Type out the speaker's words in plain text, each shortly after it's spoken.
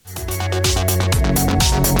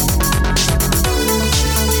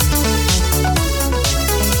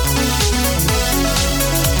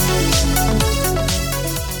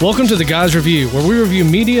Welcome to the Guys Review, where we review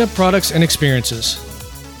media, products, and experiences.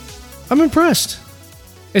 I'm impressed.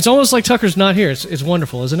 It's almost like Tucker's not here. It's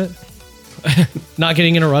wonderful, isn't it? Not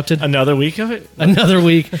getting interrupted. Another week of it? Another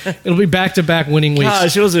week. It'll be back-to-back winning weeks.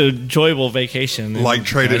 Gosh, it was an enjoyable vacation. Like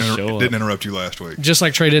Trey didn't interrupt you last week. Just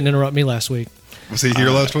like Trey didn't interrupt me last week. Was he here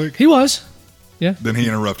last week? He was. Yeah. Then he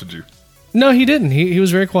interrupted you. No, he didn't. He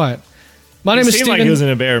was very quiet. My name is Steven. Steven. Like he was in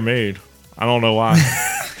a better mood. I don't know why.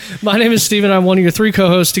 My name is Steven. I'm one of your three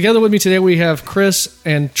co-hosts. Together with me today, we have Chris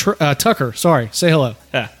and Tucker. Sorry. Say hello.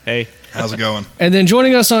 Hey. How's it going? And then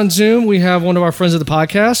joining us on Zoom, we have one of our friends of the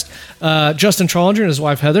podcast, Justin Trollinger and his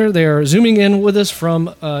wife, Heather. They are zooming in with us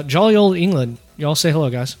from jolly old England. Y'all say hello,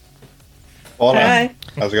 guys. Hi.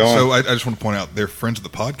 How's it going? So I just want to point out, they're friends of the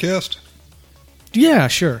podcast? Yeah,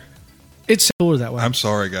 sure. It's cooler that way. I'm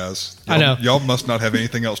sorry, guys. I know. Y'all must not have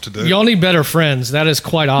anything else to do. Y'all need better friends. That is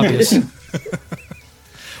quite obvious.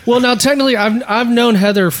 Well, now, technically, I've known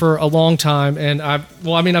Heather for a long time, and I've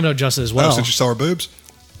known Justin as well. Oh, since you saw her boobs?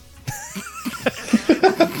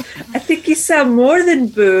 I think you saw more than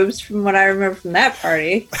boobs from what I remember from that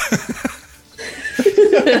party.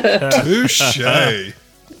 Touche.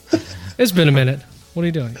 It's been a minute. What are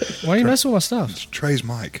you doing? Why are you messing with my stuff? It's Trey's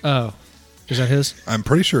mic. Oh. Is that his? I'm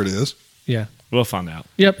pretty sure it is. Yeah. We'll find out.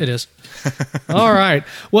 Yep, it is. All right.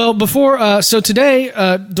 Well, so today,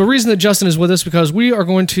 the reason that Justin is with us because we are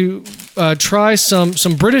going to try some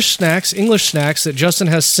British snacks, English snacks that Justin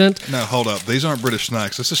has sent. No, hold up. These aren't British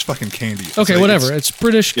snacks. This is fucking candy. Okay, whatever. It's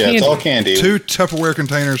British candy. Yeah, it's all candy. 2 Tupperware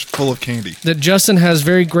containers full of candy. That Justin has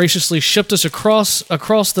very graciously shipped us across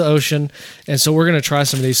the ocean, and so we're going to try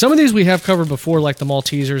some of these. Some of these we have covered before, like the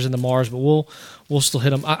Maltesers and the Mars, but we'll still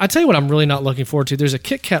hit them. I tell you what I'm really not looking forward to. There's a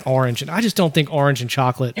Kit Kat orange, and I just don't think orange and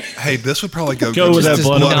chocolate. Hey, this would probably go with that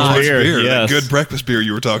blood orange beer. Yes. That good breakfast beer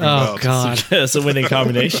you were talking about. Oh, God. It's a winning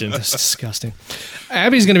combination. That's disgusting.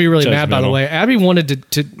 Abby's going to be really mad, by the way. Abby wanted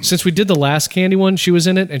to, since we did the last candy one, she was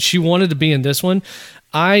in it, and she wanted to be in this one.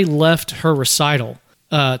 I left her recital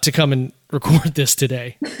to come and record this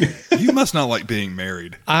today. You must not like being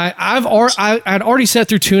married. I'd already sat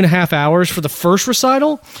through 2.5 hours for the first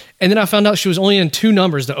recital, and then I found out she was only in 2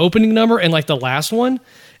 numbers, the opening number and like the last one,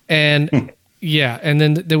 and yeah, and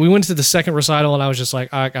then we went to the second recital, and I was just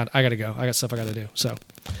like, I got to go. I got stuff I got to do. So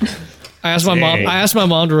I asked my mom. I asked my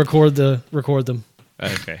mom to record them.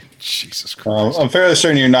 Okay. Jesus Christ. I'm fairly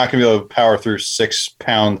certain you're not going to be able to power through 6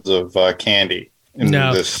 pounds of candy.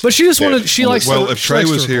 No, but she just wanted. She likes. Well, to, if Trey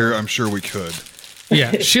was here, I'm sure we could.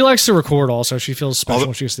 Yeah, she likes to record. Also, she feels special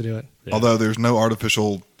when she used to do it. Yeah. Although there's no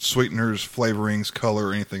artificial sweeteners, flavorings, color,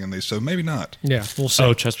 or anything in these, so maybe not. Yeah, we'll see.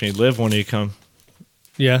 Oh, trust me, Liv wanted to come.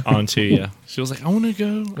 Yeah, on to you. She was like, I want to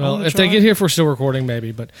go. Well, if they get here, if we're still recording,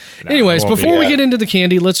 maybe. But anyways, before we get into the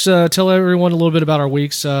candy, let's tell everyone a little bit about our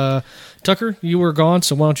weeks. Tucker, you were gone,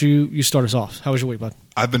 so why don't you start us off? How was your week, bud?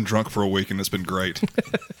 I've been drunk for a week, and it's been great.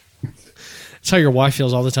 That's how your wife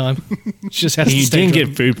feels all the time. She just has to You stay didn't drunk.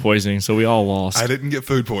 get food poisoning, so we all lost. I didn't get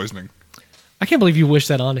food poisoning. I can't believe you wished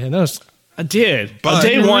that on to him. I did. But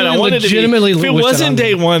day one, I wanted legitimately to be. If it wished that wasn't on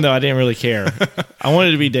day me. one, though, I didn't really care. I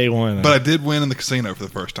wanted to be day one. Though. But I did win in the casino for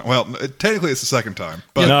the first time. Well, technically, it's the second time.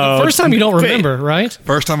 But No, the first time you don't remember, right?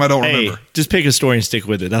 first time I don't hey, remember. just pick a story and stick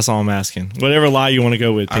with it. That's all I'm asking. Whatever lie you want to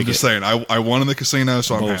go with, pick I'm just saying, I won in the casino,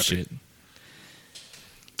 so I'm Bullshit. happy.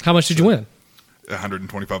 How much did you win?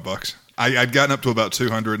 $125. I'd gotten up to about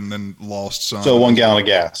 200 and then lost some. So 1 gallon of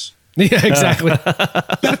gas. Yeah, exactly.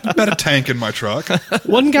 About a tank in my truck.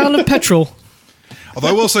 1 gallon of petrol. Although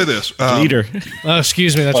I will say this. Leader. Oh,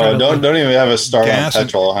 excuse me. That's right. Don't even have a start on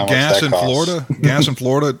petrol. How much gas that in costs. Florida. Gas in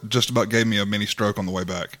Florida just about gave me a mini stroke on the way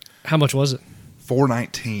back. How much was it?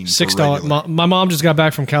 $4.19. $6. My mom just got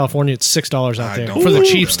back from California. It's $6 out there don't for the know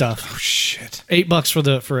cheap that. stuff. Oh shit!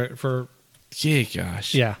 $8 for Yeah,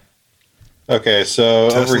 gosh. yeah. Okay, so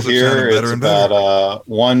Teslas over are here sounding better it's and better. about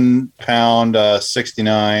 1 pound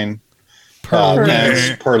 69 Per pence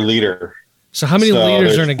liter. per liter. So how many So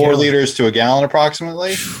liters are in a there's 4 gallon? liters to a gallon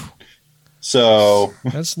approximately. So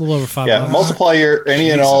That's a little over $5. yeah, multiply any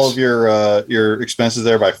and all of your expenses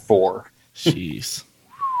there by 4. Jeez.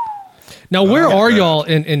 Now, where are y'all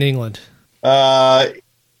in England?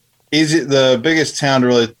 Easy. The biggest town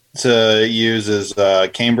to use is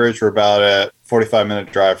Cambridge. We're about a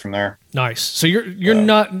 45-minute drive from there. Nice. So you're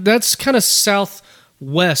not. That's kind of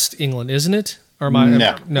southwest England, isn't it? Or am I?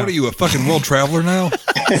 No. No. What are you, a fucking world traveler now?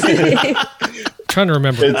 Trying to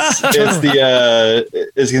remember. It's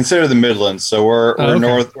considered the Midlands. So we're okay.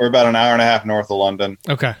 north. We're about an hour and a half north of London.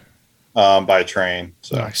 Okay. By train.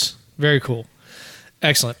 So. Nice. Very cool.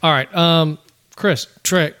 Excellent. All right. Chris,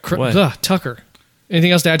 Trey, What? Tucker.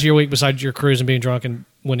 Anything else to add to your week besides your cruise and being drunk and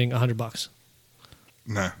winning $100?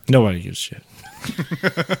 No. Nobody gives a shit.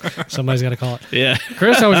 Somebody's got to call it. Yeah.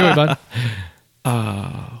 Chris, how was your week, bud?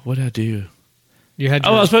 What did I do? You had I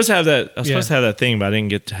your, was supposed to have that. I was Yeah. supposed to have that thing, but I didn't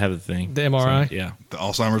get to have the thing. The MRI? So, yeah, The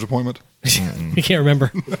Alzheimer's appointment? you can't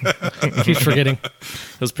remember. He keeps forgetting.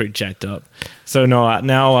 it was pretty jacked up. So no,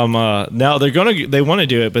 now I'm. Now they want to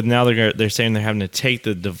do it, but now they're saying they're having to take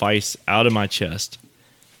the device out of my chest,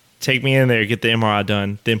 take me in there, get the MRI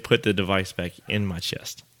done, then put the device back in my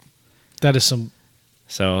chest. That is some.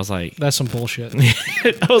 So I was like, That's some bullshit.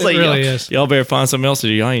 I was like, really y'all, is. y'all better find something else to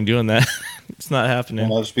do. Y'all ain't doing that. It's not happening.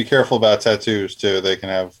 Well, just be careful about tattoos too. They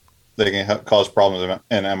can cause problems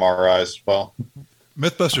in MRIs as well.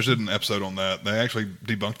 Mythbusters did an episode on that. They actually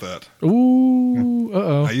debunked that. Ooh.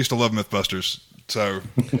 Uh-oh. I used to love Mythbusters. So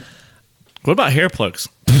What about hair plugs?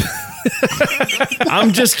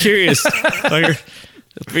 I'm just curious. Like,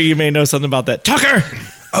 you may know something about that. Tucker!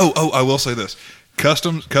 I will say this.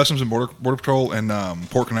 Customs and Border Patrol and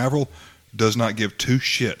Port Canaveral does not give two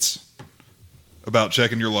shits about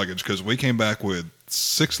checking your luggage because we came back with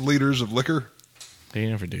 6 liters of liquor, They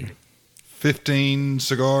never do. 15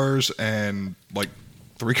 cigars, and like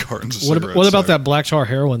 3 cartons of cigarettes. What about So that black tar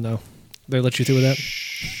heroin, though? They let you through with that?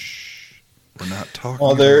 We're not talking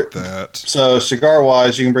Well, there- about that. So cigar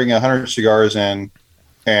wise, you can bring 100 cigars in,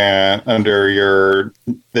 and under you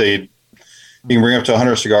can bring up to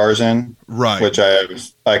 100 cigars in, Right. which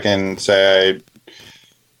I can say I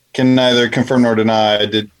can neither confirm nor deny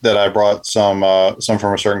that I brought some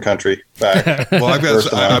from a certain country back. Well,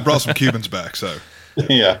 First I time. brought some Cubans back, so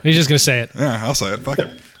Yeah. He's just going to say it. yeah, I'll say it. Fuck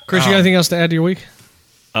it. Chris, you got anything else to add to your week?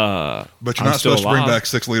 But you're I'm not still supposed to bring alive. back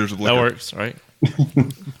 6 liters of liquor. That works, right?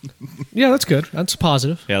 Yeah, that's good. That's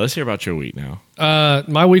positive. Yeah, let's hear about your week now.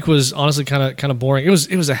 My week was honestly kind of boring. It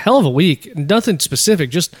was a hell of a week. Nothing specific,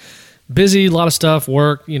 just busy, a lot of stuff,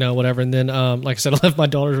 work, whatever. And then, like I said, I left my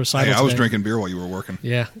daughter's recital. Hey, I was today. drinking beer while you were working.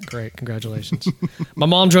 Yeah, great. Congratulations. My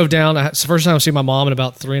mom drove down. It's the first time I've seen my mom in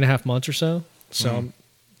about 3.5 months or so. So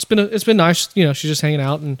it's been nice. She's just hanging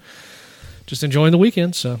out and just enjoying the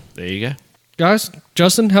weekend. So, There you go. guys,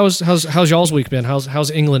 Justin, how's y'all's week been?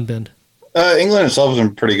 How's England been? England itself has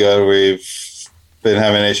been pretty good. We've been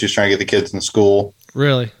having issues trying to get the kids in school.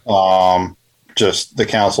 Really? Just the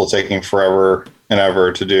council taking forever and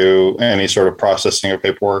ever to do any sort of processing of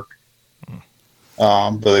paperwork.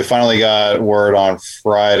 But they finally got word on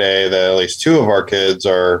Friday that at least 2 of our kids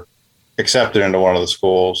are accepted into one of the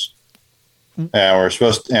schools,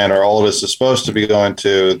 and our oldest is supposed to be going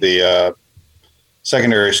to the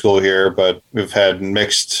secondary school here, but we've had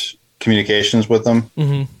mixed communications with them.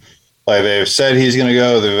 Mm-hmm. Like they've said he's going to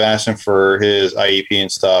go. They've asked him for his IEP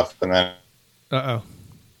and stuff, and then Uh-oh.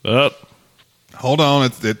 Up. Hold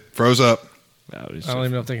on, it froze up. I don't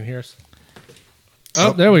even know if they can hear us.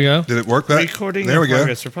 Oh, there we go. Did it work? That Recording there we in go.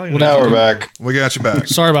 progress. We're probably now we're back. We got you back.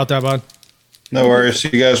 Sorry about that, bud. No worries.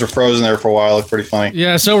 You guys were frozen there for a while. It's pretty funny.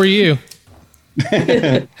 Yeah, so were you.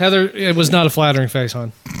 Heather, it was not a flattering face,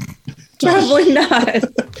 hon. Probably not.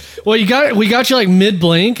 Well, we got you like mid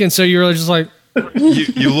blink, and so you were just like,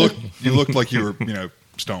 you looked like you were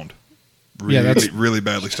stoned. Really, Yeah, that's- really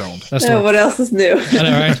badly stoned. that's No, the what else is new? I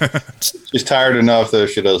know, right? She's tired enough that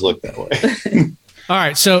she does look that way. All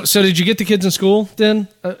right, so did you get the kids in school then?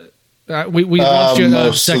 We lost you at Most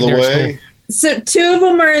of the secondary way. school. So 2 of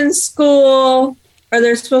them are in school, or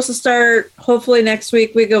they're supposed to start hopefully next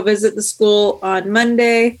week. We go visit the school on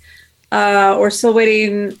Monday. We're still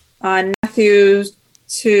waiting on Matthew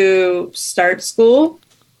to start school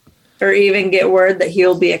or even get word that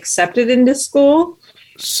he'll be accepted into school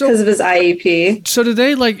because So of his IEP. do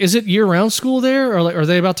they is it year round school there, or are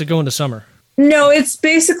they about to go into summer? No, it's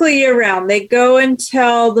basically year round. They go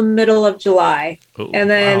until the middle of July, Oh, and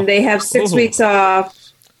then wow. they have 6 Oh. weeks off.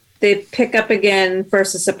 They pick up again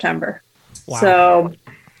 1st of September. Wow.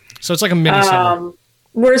 So it's like a mini summer.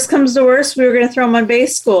 Worst comes to worst, we were going to throw them on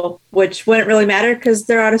base school, which wouldn't really matter because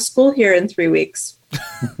they're out of school here in 3 weeks.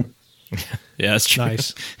 Yeah, that's true.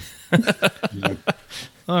 Nice.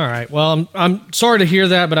 All right. Well, I'm sorry to hear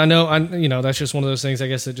that, but I know that's just one of those things. I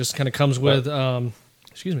guess that just kind of comes with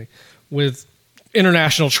with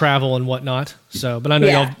international travel and whatnot. So, but I know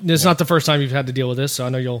Yeah. it's not the first time you've had to deal with this. So I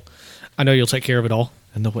know you'll take care of it all.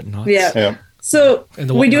 And the whatnot. Yeah. Yeah. So And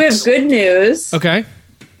the we do whatnots. have good news. Okay.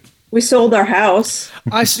 We sold our house.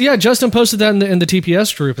 Yeah. Justin posted that in the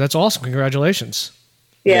TPS group. That's awesome. Congratulations.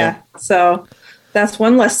 Yeah. So that's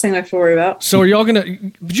one less thing I have to worry about. So are y'all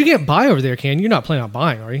but you can't buy over there, can you? You're not planning on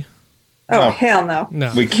buying, are you? Oh, No. hell no.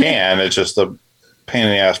 No. We can. It's just a pain in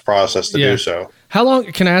the ass process to Yeah. do so. How long?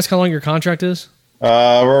 Can I ask how long your contract is?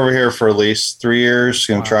 We're over here for at least 3 years.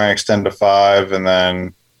 Going to try and extend to 5, and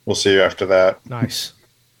then we'll see you after that. Nice.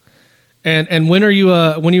 And when are you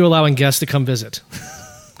allowing guests to come visit?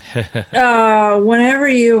 Whenever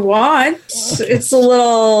you want. It's a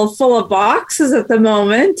little full of boxes at the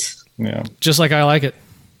moment. Yeah. Just like I like it.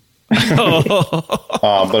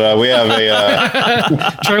 But we have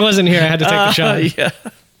a. Troy wasn't here. I had to take the shot. Yeah.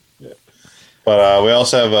 But we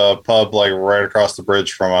also have a pub like right across the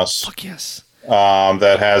bridge from us Fuck yes.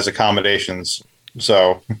 that has accommodations.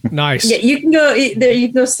 So Nice. Yeah, you can go eat there. You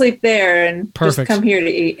can go sleep there and Perfect. just come here to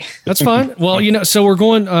eat. That's fine. Well, so we're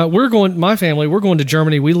going, my family, we're going to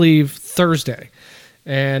Germany. We leave Thursday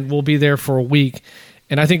and we'll be there for a week.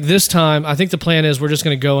 And I think this time, the plan is we're just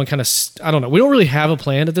going to go and kind of, I don't know. We don't really have a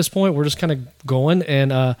plan at this point. We're just kind of going.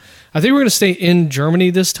 And I think we're going to stay in Germany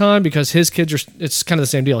this time because his kids it's kind of the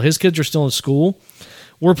same deal. His kids are still in school.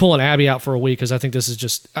 We're pulling Abby out for a week because I think this is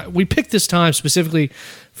just, we picked this time specifically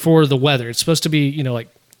for the weather. It's supposed to be, like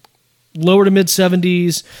lower to mid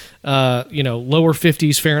 70s, lower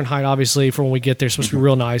 50s Fahrenheit, obviously, for when we get there. It's supposed to be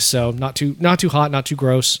real nice. So not too hot, not too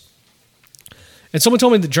gross. And someone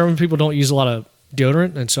told me that German people don't use a lot of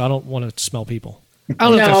deodorant, and so I don't want to smell people. I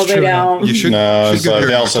don't know if No, that's they true or not. don't. You should. no, should go so during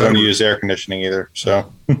they also don't October. use air conditioning either.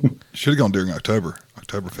 So Should have gone during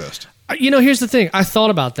Oktoberfest. Here's the thing. I thought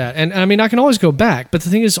about that, and I mean, I can always go back, but the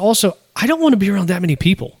thing is also, I don't want to be around that many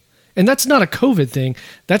people. And that's not a COVID thing.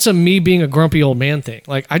 That's a me being a grumpy old man thing.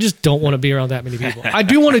 Like, I just don't want to be around that many people. I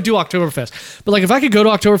do want to do Oktoberfest. But, like, if I could go to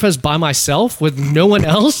Oktoberfest by myself with no one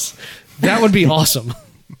else, that would be awesome.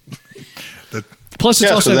 Plus, it's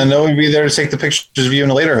yeah, also... so then no one would be there to take the pictures of you in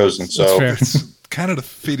the lederhosen. So That's fair. It's kind of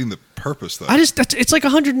defeating the purpose, though. It's like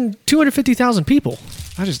 250,000 people.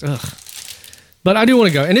 But I do want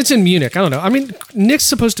to go. And it's in Munich. I don't know. I mean, Nick's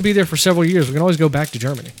supposed to be there for several years. We can always go back to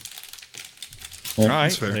Germany. All right.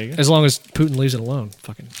 That's fair. There you go. As long as Putin leaves it alone.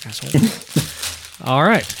 Fucking asshole. All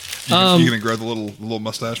right. You gonna grow the little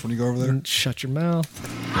mustache when you go over there? Shut your mouth.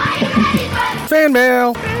 Fan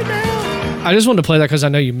mail. I just wanted to play that because I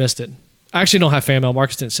know you missed it. I actually don't have fan mail.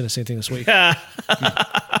 Marcus didn't send us anything this week.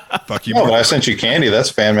 Fuck you. no, but I Mark. sent you candy. That's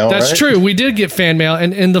fan mail. That's right? true. We did get fan mail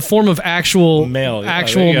and in the form of actual Mail. Yeah,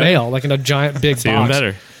 actual there you go. mail, like in a giant big It's box. even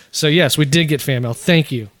better. So yes, we did get fan mail.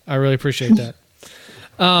 Thank you. I really appreciate that.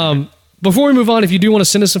 Before we move on, if you do want to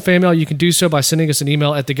send us some fan mail, you can do so by sending us an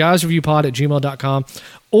email at theguysreviewpod@gmail.com,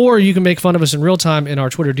 or you can make fun of us in real time in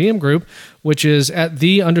our Twitter DM group, which is at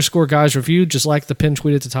 @the_guysreview. Just like the pin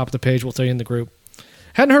tweet at the top of the page, we'll throw you in the group.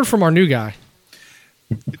 Hadn't heard from our new guy.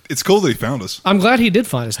 It's cool that he found us. I'm glad he did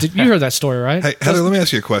find us. You heard that story, right? Hey, Heather, let me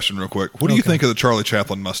ask you a question real quick. What do you Okay. think of the Charlie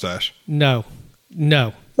Chaplin mustache? No.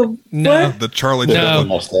 No. The- No. The Charlie No. Chaplin.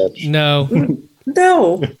 Mustache. No.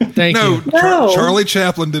 No. Thank No, you. No. Charlie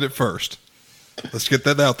Chaplin did it first. Let's get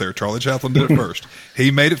that out there. Charlie Chaplin did it first.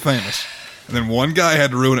 He made it famous. And then one guy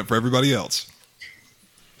had to ruin it for everybody else.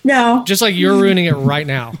 No. Just like you're ruining it right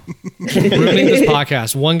now. Ruining this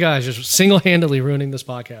podcast. One guy is just single-handedly ruining this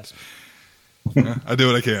podcast. I do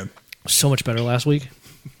what I can. So much better last week.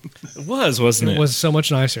 It wasn't it? It was so much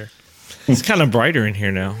nicer. It's kind of brighter in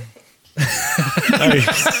here now.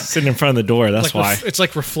 Sitting in front of the door. That's why. It's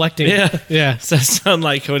like reflecting. Yeah. Yeah. Does that sound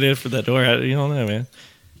like going in for that door? You don't know, man.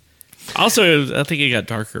 Also, I think it got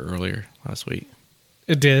darker earlier last week.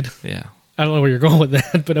 It did. Yeah. I don't know where you're going with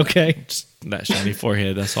that, but okay. Just that shiny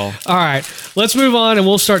forehead. That's all. All right. Let's move on and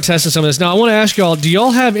we'll start testing some of this. Now, I want to ask y'all, do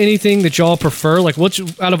y'all have anything that y'all prefer? Like, what's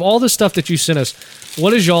out of all the stuff that you sent us,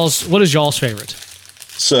 what is y'all's favorite?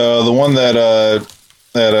 So the one that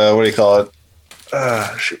what do you call it?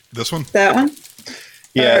 This one? That one?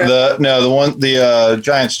 Yeah, the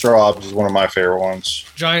giant straws is one of my favorite ones.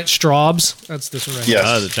 Giant Straubs. That's this one right here.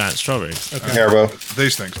 Yes. The giant strawberries. Haribo.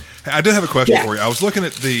 These things. Hey, I did have a question Yeah. for you. I was looking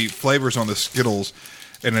at the flavors on the Skittles,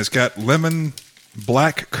 and it's got lemon,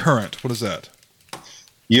 black currant. What is that?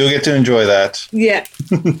 You'll get to enjoy that. Yeah.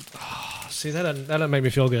 See, that doesn't make me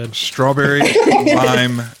feel good. Strawberry,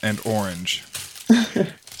 lime, and orange.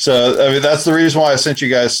 So I mean, that's the reason why I sent you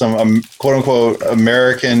guys some quote unquote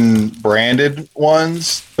American branded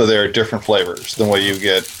ones, but they're different flavors than what you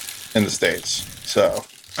get in the States. So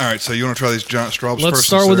All right, so you want to try these giant Straubs Let's first?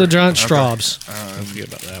 start with the giant Okay. Straubs. Don't forget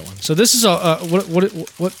about that one. So this is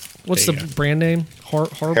what's There the you go. brand name?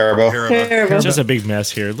 Haribo. Haribo. Terrible. It's just a big mess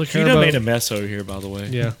here. Look, you Haribo. done made a mess over here, by the way.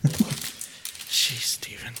 Yeah. Jeez,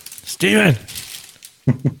 Steven.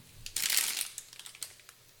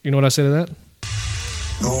 You know what I say to that?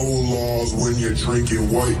 No laws when you're drinking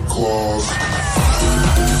White Claws.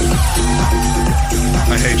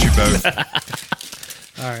 I hate you both.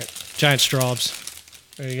 All right. Giant Straubs.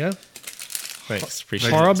 There you go. Thanks. They, Appreciate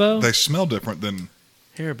it. Haribo? they smell different than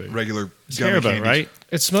Haribo. regular It's gummy Haribo, candies. right?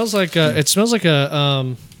 It smells like a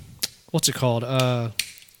what's it called?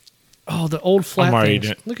 Oh, the old flat I'm already things.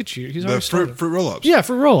 doing- Look at you. He's The already started. fruit roll ups. Yeah,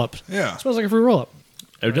 fruit roll up. Yeah. Smells like a fruit roll up.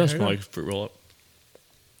 It does here smell you like a fruit roll up.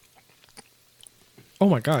 Oh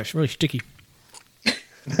my gosh, really sticky.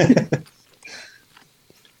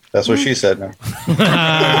 That's what she said. Now.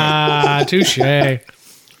 Ah, touche. I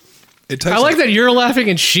It tastes like that you're laughing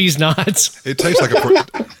and she's not. It tastes like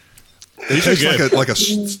a. It tastes good.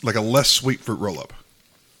 like a less sweet fruit roll up.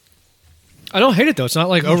 I don't hate it though. It's not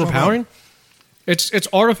like No, it's not overpowering. It's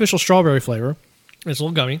artificial strawberry flavor. It's a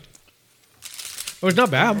little gummy. Oh, it's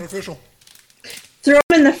not bad. Artificial. Throw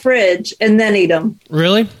them in the fridge and then eat them.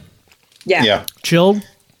 Really? Yeah. Yeah. Chilled?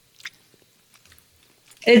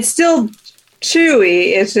 It's still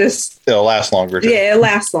chewy. It's just, It'll last longer. Too. yeah, it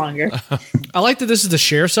lasts longer. I like that this is the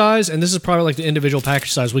share size, and this is probably like the individual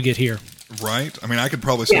package size we get here. Right? I mean, I could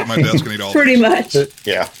probably sit Yeah. at my desk and eat all Pretty these. much.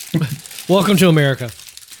 Yeah. Welcome to America.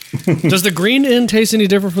 Does the green end taste any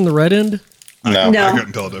different from the red end? No. No. I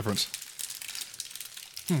couldn't tell a difference.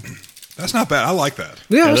 That's not bad. I like that.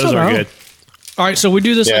 Yeah, Yeah, that's those not are bad. good. All right, so we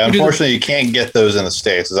do this. Yeah. like we do the- Unfortunately, you can't get those in the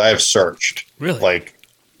States. As I have searched. Really? Like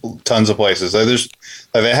tons of places. Like, there's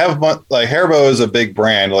like they have like Haribo is a big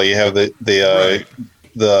brand. Like you have the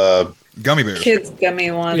Gummy bears. Kids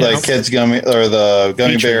gummy one. Yeah. like kids gummy or the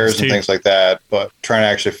gummy Features, bears and too. things like that. But trying to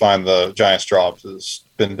actually find the giant straws has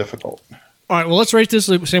been difficult. All right, well, let's rate this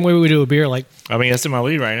the same way we do a beer. Like I mean, that's in my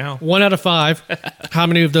lead right now. 1 out of 5. How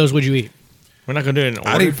many of those would you eat? We're not going to do it in order.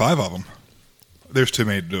 I'd eat 5 of them. There's too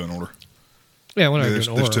many to do in order. Yeah, we're not There's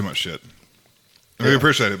doing order. too much shit. I mean, we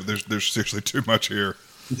appreciate it, but there's seriously too much here.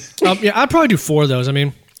 Yeah, I'd probably do 4 of those. I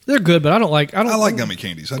mean, they're good, but I don't like. I like gummy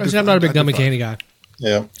candies. I'm not a big gummy candy. candy guy.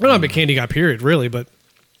 Yeah. I'm not a big candy guy, period, really, but,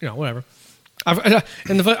 whatever.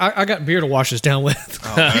 I got beer to wash this down with.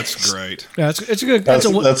 Oh, that's great. Yeah, it's a good. That's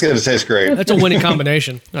That's going to taste great. a winning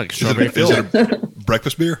combination. Like Is strawberry it, is field. it a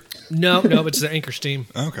breakfast beer? No, it's the Anchor Steam.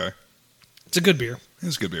 Okay. It's a good beer.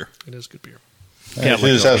 It's good beer. It is good beer. You should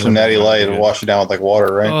just have some natty light and wash it down with like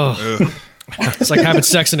water, right? Oh, Ugh. it's like having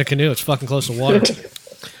sex in a canoe. It's fucking close to water.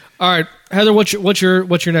 All right, Heather, what's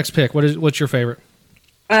your next pick? What's your favorite?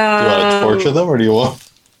 Do you want to torture them or do you want?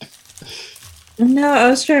 No, I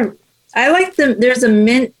was trying. I like them. There's a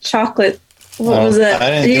mint chocolate. What Oh, was it? I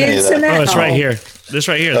didn't You get any of send that. Oh, it's right here. This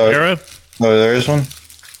right here, the Oh. arrow. Oh, there is one?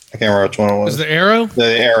 I can't remember which one it was. Is the arrow?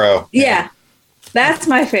 The arrow. Yeah, that's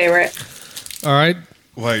my favorite. All right.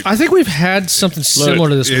 Wait, I think we've had something similar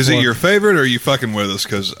to this. is before. it your favorite, or are you fucking with us?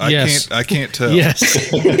 Because Yes. I can't tell.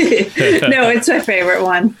 Yes. No, it's my favorite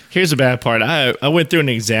one. Here's the bad part. I went through and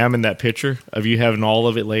examined that picture of you having all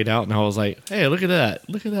of it laid out, and I was like, hey, look at that.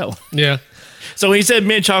 Look at that one. Yeah. So when he said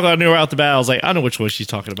mint chocolate, I knew right out the bat. I was like, I know which one she's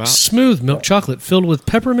talking about. Smooth milk chocolate filled with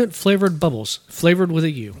peppermint flavored bubbles, flavored with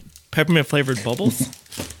a U. Peppermint flavored bubbles.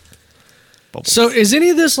 So is any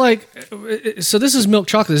of this like? So this is milk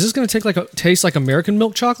chocolate. Is this going to taste like American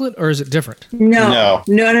milk chocolate, or is it different? No.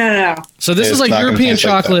 So this It's is like not gonna European taste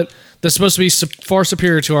like chocolate that's supposed to be far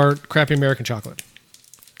superior to our crappy American chocolate.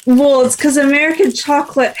 Well, it's because American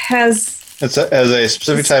chocolate has. It's as a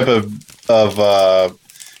specific type of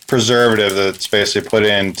preservative that's basically put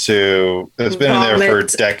into. It's been in there for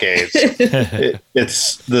Vomit. decades.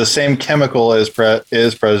 It's the same chemical is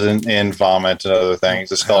present in vomit and other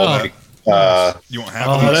things. It's called Oh. like You won't have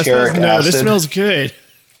Oh, it. that Butyric smells, this acid. smells good.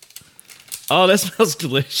 Oh, that smells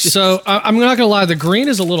delicious. So I'm not going to lie. The green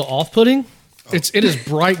is a little off-putting. It is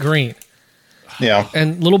bright green yeah.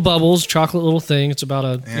 and little bubbles, chocolate little thing. It's about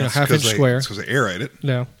a Yeah, it's half-inch 'cause square. It's because they aerate it.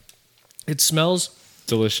 No, it smells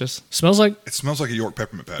Delicious. like It smells like a York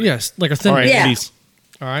peppermint patty. yes, like a thin. All right, Yeah. Andy's.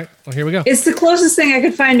 All right. Well, here we go. It's the closest thing I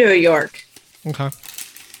could find to a York. Okay.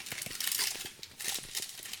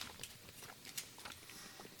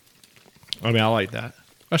 I mean, I like that.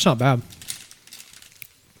 That's not bad.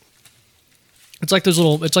 It's like those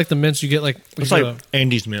little. It's like the mints you get like. It's like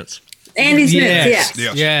Andy's mints. Andy's yes, Mints,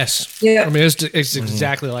 Yes. yes. Yeah. I mean, it's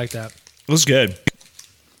exactly like that. It was good.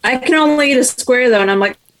 I can only eat a square though, and I'm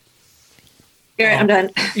like, all right, I'm done.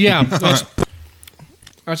 Yeah,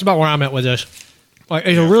 that's about where I'm at with this. Like,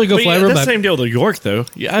 it's a really good But yeah, flavor, that's but the same deal with the York, though.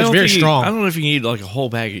 Yeah, It's very strong. I don't know if you need like a whole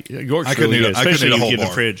bag. York's I couldn't really eat good, a- I couldn't especially eat a if you whole get in the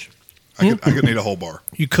bar. fridge. I couldn't eat a whole bar.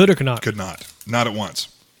 you could or could not. Could not. Not at once.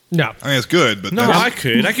 No, I mean, it's good, but No, that's- I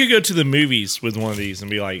could. I could go to the movies with one of these and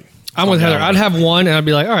be like, I'm with calm Heather. down. I'd have one, and I'd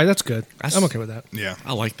be like, all right, that's good. That's- I'm okay with that. yeah,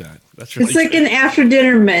 I like that. That's really It's like good. an after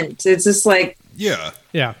dinner mint. It's just like yeah.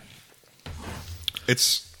 Yeah,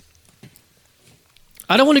 It's.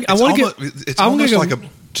 I don't want to. I It's want to almost, get. it's I wanna almost go- like a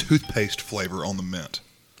toothpaste flavor on the mint.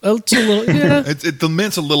 It's a little. Yeah, The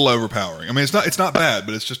mint's a little overpowering. I mean, it's not bad,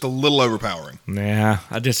 but it's just a little overpowering. Nah,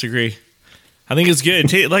 I disagree. I think it's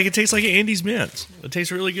good. It tastes like an Andy's Mint. It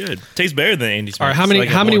tastes really good. It tastes better than Andy's Mint. All right,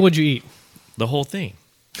 how many would you eat? The whole thing.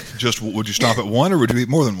 Just would you stop at one, or would you eat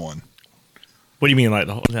more than one? What do you mean, like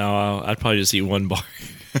the whole? No, I'd probably just eat one bar.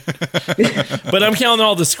 But I'm counting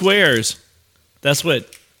all the squares. That's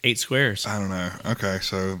what 8 squares. I don't know. Okay,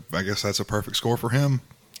 so I guess that's a perfect score for him.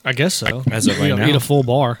 I guess so. As of right You now. eat a full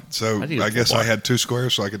bar. So I'd eat a I guess full I bar. had 2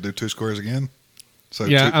 squares, so I could do 2 squares again. So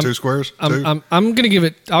Yeah, two squares. Two? I'm gonna give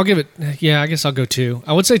it. I'll give it. Yeah, I guess I'll go 2.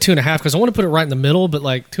 I would say 2.5 because I want to put it right in the middle, but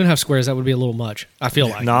like 2.5 squares that would be a little much. I feel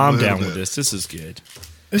like No, I'm little down bit. with this. This is good.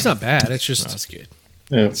 it's not bad. It's just That's good.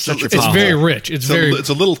 Yeah. It's it's very rich. It's very it's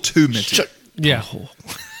a little too minty. yeah. All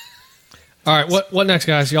right, what next,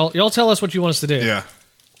 guys? Y'all tell us what you want us to do. Yeah.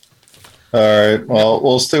 All right. Well,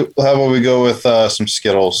 how about we go with some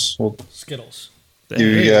Skittles? We'll Skittles. give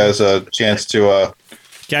you guys a chance to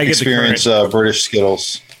Gotta get experience the current. British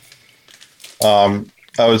Skittles. I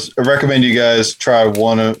recommend you guys try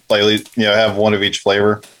one of have one of each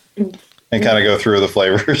flavor and kind of go through the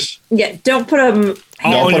flavors. Yeah, don't put them.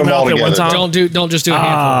 all in put your them all mouth at one together. time. Don't just do a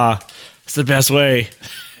handful. Ah, it's the best way.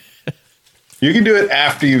 You can do it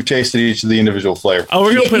after you've tasted each of the individual flavors. Oh,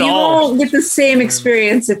 we're gonna put You all. won't get the same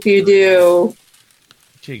experience if you do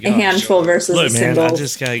Gee, a gosh. handful versus Look, a man, single. I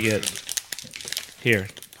just gotta get here.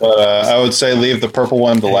 But I would say leave the purple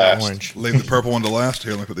one to Yeah, last. Orange. Leave the purple one to last.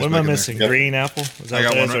 Here, let me put this What am back I in there. missing? Yep. Green apple. Is that I got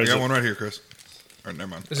what one. that is, or I is got it- one right here, Chris. All right,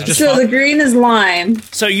 never mind. Is it just So the green is lime.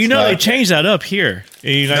 So you know they changed that up here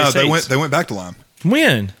in the United No, States. they went back to lime.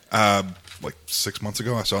 When? Like 6 months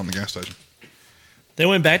ago, I saw it in the gas station. They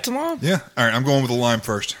went back to lime? Yeah. All right, I'm going with the lime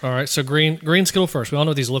first. all right? So green Skittle first. We all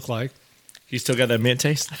know what these look like. You still got that mint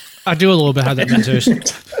taste? I do a little bit have that mint taste.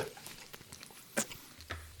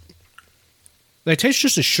 They taste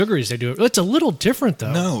just as sugary as they do. It's a little different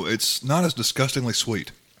though. No, it's not as disgustingly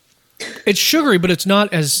sweet. It's sugary, but it's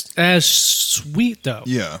not as sweet though.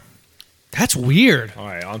 Yeah. That's weird. All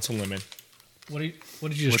right, on some lemon. What did you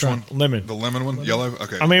just Which try? one? Lemon. The lemon one? Yellow?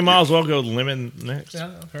 Okay. I mean, might as well go lemon next. Yeah,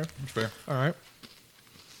 okay. That's fair. All right.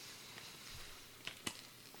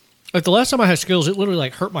 Like the last time I had Skittles, it literally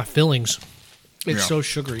like hurt my fillings. It's Yeah. so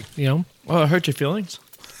sugary, you know? Oh, it hurt your feelings?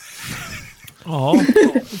 Oh,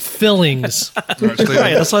 Fillings. All right, Steve,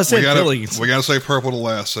 Right, that's what I said, We fillings. gotta say purple to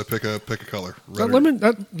last, so pick a color. Red That or- lemon,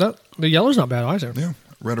 that the yellow's not bad either. Yeah.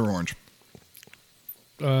 Red or orange.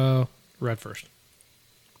 Red first.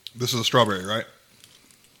 This is a strawberry, right?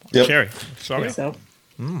 Yep. cherry. Sorry. So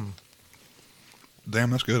Damn,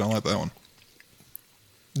 that's good. I like that one.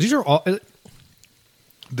 These are all.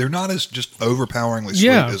 They're not as just overpoweringly sweet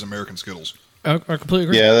Yeah. as American Skittles. I completely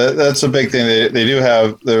agree. Yeah, that's a big thing. They do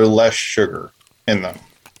have they're less sugar in them.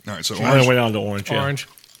 All right, so I orange. went on to orange. Yeah. Orange.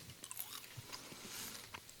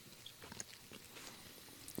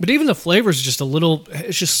 But even the flavor is just a little.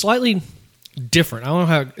 It's just slightly different. I don't know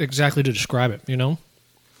how exactly to describe it. You know,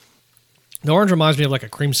 the orange reminds me of like a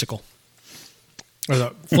creamsicle, or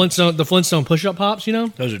the Flintstone push-up pops. You know.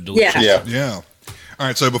 Those are delicious. yeah, Yeah. Yeah. All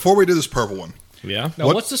right, so before we do this purple one, Yeah. Now,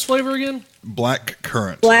 What- what's this flavor again? black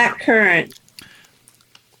currant. black currant.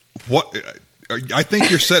 What? I think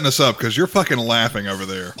you're setting us up because you're fucking laughing over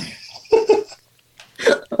there.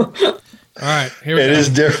 All right, here we It go. is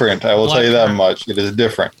different. I will Black tell you that currant. much. It is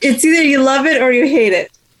different. It's either you love it or you hate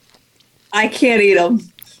it. I can't eat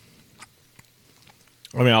them.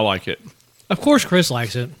 I mean, I like it. Of course, Chris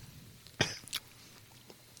likes it. I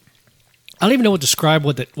don't even know what to describe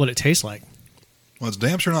what it tastes like. Well, it's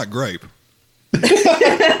damn sure not grape.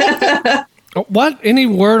 What? Any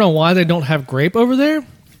word on why they don't have grape over there?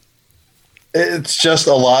 It's just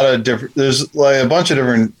a lot of different. There's like a bunch of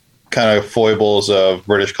different kind of foibles of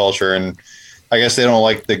British culture, and I guess they don't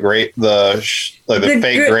like the grape, the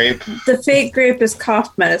fake grape. The fake grape is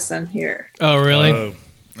cough medicine here. Oh, really? Oh,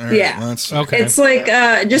 All right, Yeah. well, that's- Okay. It's like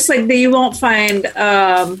just like you won't find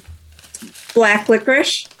black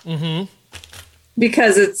licorice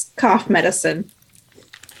because it's cough medicine.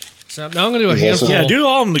 So now I'm going to do a Yes, handful. yeah, do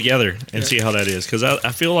all of them together and see how that is. Because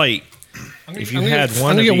I feel like if you had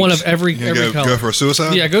one I'm gonna of get one each- of every You gonna color. go for a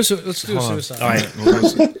suicide? Yeah, go. Let's do a Hold on. suicide. All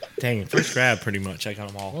right. Dang it. First grab, pretty much. I got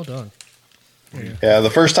them all. Well done. Yeah, the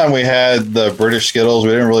first time we had the British Skittles,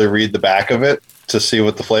 we didn't really read the back of it to see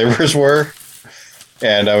what the flavors were,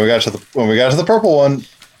 and when we got to the purple one,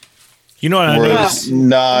 You know what I where noticed? it's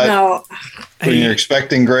not No, when you're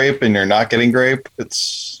expecting grape and you're not getting grape.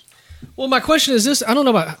 It's Well, my question is this: I don't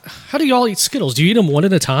know about how do y'all eat Skittles? Do you eat them one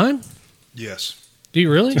at a time? Yes. Do you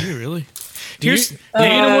really? You really? Do you, Here's, do you eat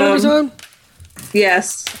them one at a time?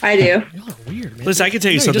 yes, I do. Y'all are weird, man. listen, I can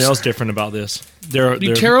tell you No, something just- else different about this. They're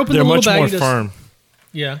You tear open they're the little much bag, more you just- firm.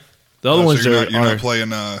 Yeah. The other So ones you're are, not playing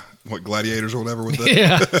what gladiators or whatever with that.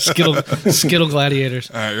 Yeah, Skittle gladiators.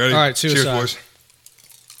 All right, ready? All right, suicide. Cheers, boys.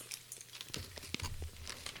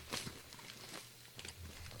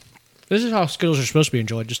 This is how Skittles are supposed to be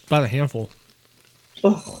enjoyed, just by the handful.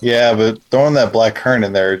 Yeah, but throwing that black currant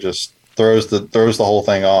in there just throws the whole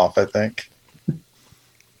thing off, I think.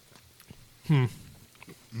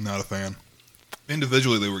 Not a fan.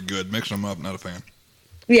 Individually, they were good. Mixing them up, not a fan.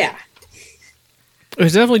 Yeah.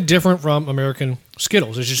 It's definitely different from American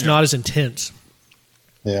Skittles. It's just not as intense,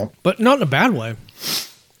 Yeah. but not in a bad way.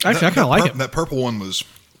 Actually, I kind of like it. That purple one was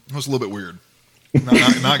a little bit weird.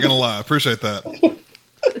 Not gonna lie. I appreciate that.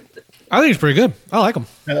 I think it's pretty good. I like them.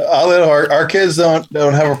 Our kids don't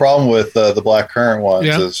have a problem with the black currant ones.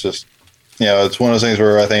 Yeah. It's just, it's one of those things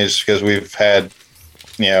where I think it's just because we've had,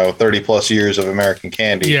 30 plus years of American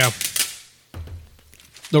candy. Yeah.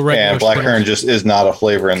 The regular And black Skittles. currant just is not a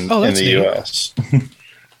flavor in that's the neat. U.S.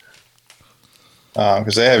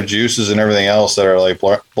 Because they have juices and everything else that are like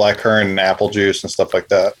black currant and apple juice and stuff like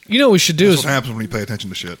that. You know what we should do That's is what happens when you pay attention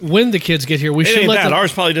to shit. when the kids get here, we It should ain't let that. them,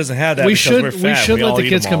 Ours probably doesn't have that. we because should we're fat. let all the eat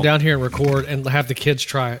kids them come all. down here and record and have the kids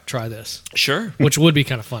try this, Sure. which would be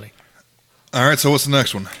kind of funny. All right, so what's the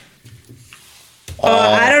next one?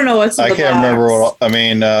 I don't know what's in I the can't box. remember what. I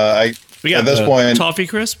mean, We got at this the point, toffee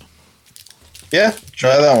crisp yeah,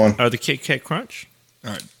 try that one. or the Kit Kat Crunch.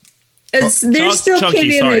 All right. There's still Chunky,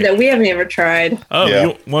 candy in sorry. there that we haven't ever tried. Oh, Yeah.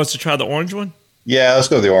 you want us to try the orange one? Yeah, let's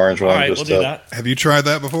go with the orange All one. right, we'll just do that. Have you tried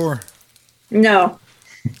that before? No.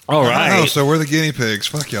 All Oh, right. so we're the guinea pigs.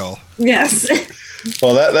 Fuck y'all. Yes.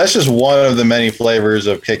 Well, that's just one of the many flavors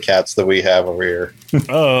of Kit Kats that we have over here.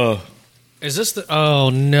 Oh, Is this the? Oh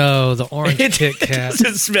no, the orange it Kit Kat.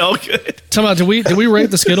 doesn't smell good. Tell me, did we rate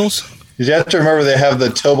the Skittles? You have to remember they have the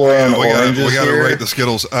Toblerone we oranges gotta here, rate the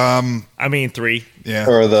Skittles. I mean, 3. Yeah.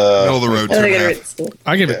 or the Middle of the road, I two think and I a rate half. the school.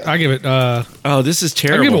 I give it. Oh, this is I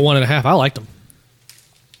give it terrible. 1.5. I liked them.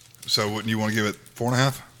 So wouldn't you want to give it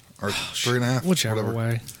 4.5 or 3.5? Whichever Whatever.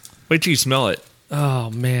 way. Wait till you smell it. Oh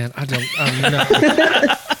man, I don't. I'm not.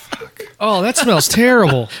 Oh, that smells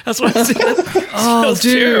terrible. That's what I said. Oh, smells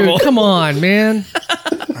dude, terrible. come on, man.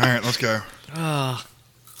 All right, let's go.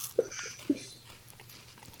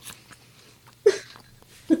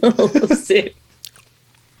 Let's see.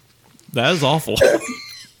 That is awful.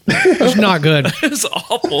 It's not good. It's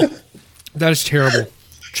awful. That is terrible.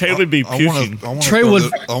 Trey would be I puking. want Trey would-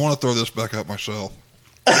 to throw this back up myself.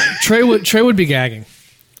 Trey would be gagging.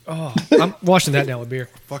 Oh, I'm washing that down with beer.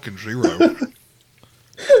 Fucking 0.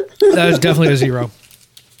 That is definitely a 0.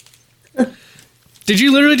 Did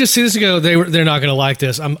you literally just see this and go? They're not going to like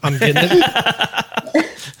this. I'm getting it.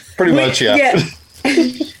 pretty much, yeah.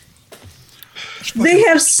 They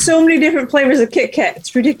have so many different flavors of Kit Kat.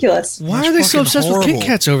 It's ridiculous. Why That's are they so fucking obsessed with Kit horrible.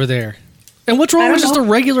 Kats over there? And what's wrong I with don't just a know.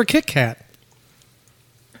 regular Kit Kat?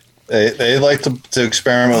 They like to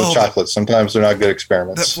experiment Oh. with chocolate. Sometimes they're not good That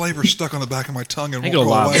experiments. flavor's stuck on the back of my tongue and I won't go go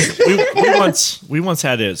live. away. we once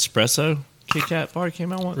had an espresso Kit Kat bar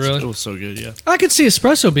came out once. Really? It was so good. Yeah. I could see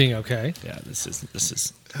espresso being okay. Yeah. This is.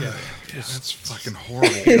 That's fucking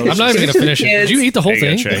horrible. I'm not even going to finish it. Did you eat the whole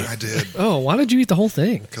There you thing? go, Trey. I did Oh, why did you eat the whole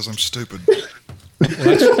thing? because I'm stupid.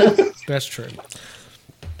 That's true.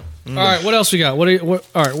 All right, what else we got? All right,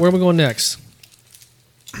 where are we going next?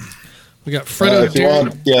 We got Freddo. If you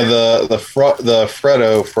want, yeah, the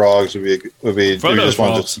Freddo frogs would be if you Freddo just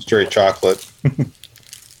want frogs. just straight chocolate.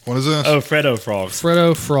 What is this? Oh, Freddo frogs.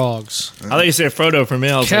 Freddo frogs. I thought you said Frodo for me.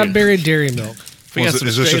 I was like, Cadbury Dairy Milk. we got Was it- some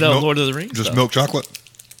is this straight just up milk- Lord of the Rings. Just stuff. milk chocolate?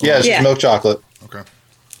 Yeah, it's Yeah. just milk chocolate. Okay.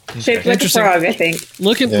 Shaped like a Interesting. frog, I think.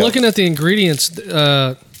 Yeah. Looking at the ingredients,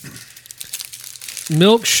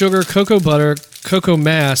 milk, sugar, cocoa butter, cocoa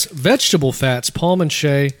mass, vegetable fats, palm and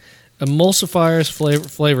shea, emulsifiers,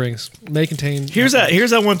 flavorings may contain. Here's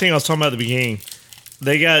that one thing I was talking about at the beginning.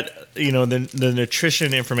 They got the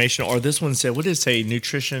nutrition information, or this one said, what did it say?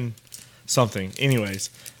 Nutrition something. Anyways,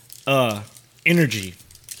 energy.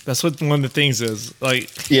 That's what one of the things is. Like,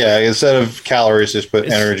 Yeah, instead of calories, just put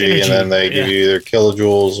It's energy, energy, and then they give yeah. you either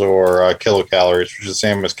kilojoules or kilocalories, which is the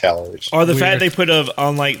same as calories. or the Weird. fat they put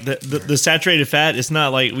on like the saturated fat. It's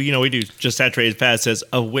not like we do just saturated fat. It says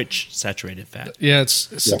of which saturated fat, Yeah, it's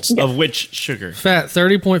of which sugar. fat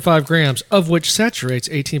 30.5 grams, of which saturates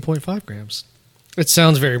 18.5 grams. It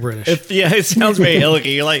sounds very British. It sounds very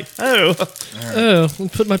elegant. You're like, oh. Oh, I'll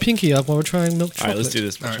put my pinky up while we're trying milk All chocolate. right, let's do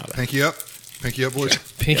this. All right, pinky up. Pinky up, boys.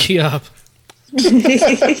 Pinky up.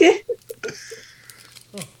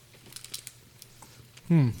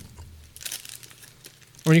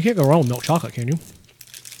 I mean, you can't go wrong with milk chocolate, can you?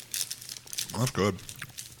 That's good.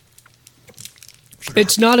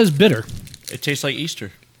 It's not as bitter. It tastes like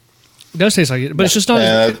Easter. It does taste like it, but it's just not.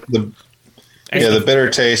 And As, Yeah, the bitter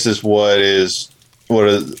taste is what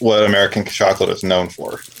American chocolate is known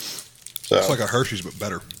for. So It's like a Hershey's, but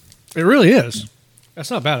better. It really is. That's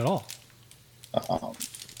not bad at all.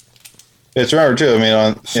 it's remember too. I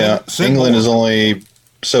mean, Send England more. is only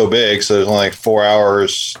so big, so there's only like 4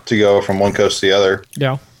 hours to go from one coast to the other.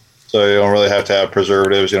 Yeah. So you don't really have to have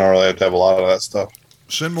preservatives. You don't really have to have a lot of that stuff.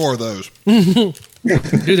 Send more of those. Dude,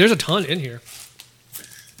 there's a ton in here.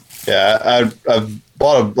 Yeah, I've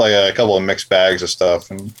bought a couple of mixed bags of stuff,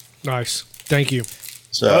 and Nice. Thank you.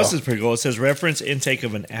 so Oh, this is pretty cool. It says reference intake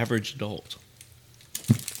of an average adult.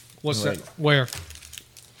 What's Right. that? Where?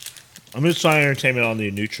 I'm just trying entertainment on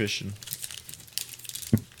the nutrition.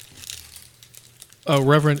 Oh,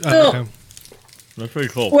 Reverend. Cool. Okay. That's pretty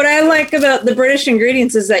cool. What I like about the British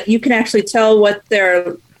ingredients is that you can actually tell what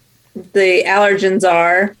the allergens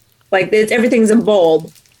are. Like everything's in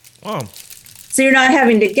bold, Oh, so you're not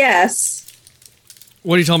having to guess.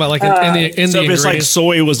 What are you talking about? Like in so the if it's like ingredients?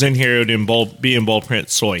 soy was in here, it would be in bold print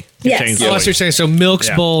soy. Yes. Contains Oh, soy. I see what you're saying. So milk's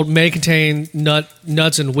Yeah. bold, may contain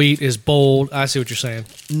nuts and wheat is bold. I see what you're saying.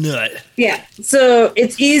 Nut. Yeah, so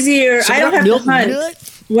it's easier. I don't have to hunt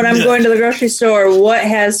when I'm going to the grocery store what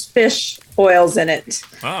has fish oils in it.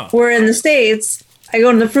 Oh. Where in the States, I go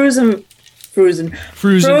in the frozen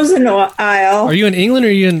aisle. Are you in England or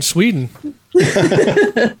are you in Sweden?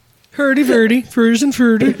 Hurdy-verdy, frozen.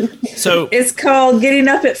 So It's called getting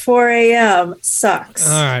up at 4 a.m. Sucks.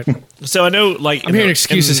 All right. So I know, like, I'm hearing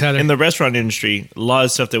excuses, Heather. in the restaurant industry, a lot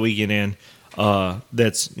of stuff that we get in,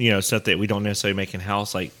 that's stuff that we don't necessarily make in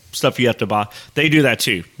house, like stuff you have to buy. They do that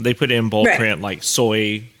too. They put in bold Right. print, like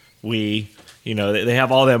soy, wheat. They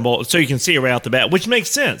have all that in bold, so you can see it right out the bat, which makes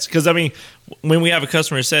sense. Because I mean, when we have a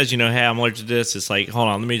customer who says, "Hey, I'm allergic to this," it's like, hold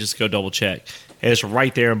on, let me just go double check, and it's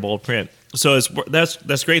right there in bold print. So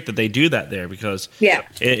that's great that they do that there, because Yeah.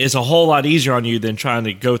 it's a whole lot easier on you than trying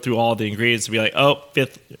to go through all the ingredients and be like, oh,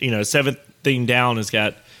 seventh thing down has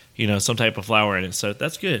got some type of flour in it. So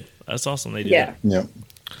that's good. That's awesome. They do Yeah. yeah.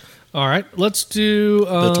 All right. Let's do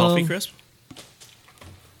that. The toffee crisp.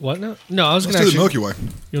 What? No, I was Let's going do to the Milky Way. You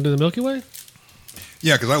want to do the Milky Way?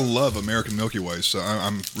 Yeah, because I love American Milky Ways, so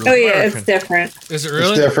I'm Oh really yeah, it's different. Is it It's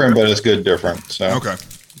really? different, but it's good different. So okay.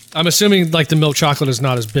 I'm assuming like the milk chocolate is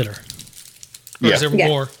not as bitter. Or Yeah. is there Yeah.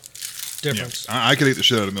 more Yeah, difference? I could eat the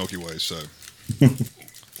shit out of Milky Ways. So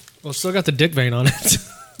Well, it's still got the dick vein on it.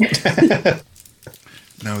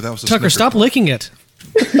 no, that was a Tucker, Snicker. stop licking it.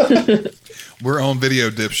 We're on video,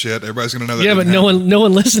 dipshit. Everybody's gonna know that. Yeah, but didn't no happen.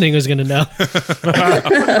 one listening is going to know.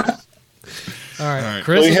 All right, right.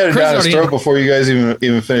 Chris. well, you had it Chris down his already- throat before you guys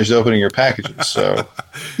even finished opening your packages. So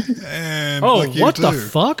And Oh, fuck you what the too.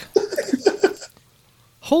 fuck?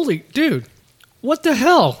 Holy dude, what the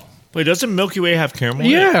hell? Wait, doesn't Milky Way have caramel? in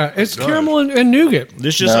it? Yeah, it's does. caramel and nougat.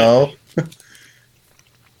 This just like, no,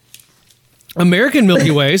 American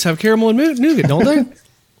Milky Ways have caramel and nougat, don't they?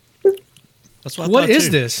 that's what. I What thought, is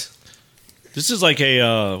too. this? This is like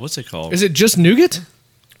a what's it called? Is it just nougat?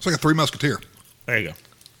 It's like a Three Musketeer, There you go.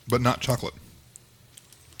 but not chocolate.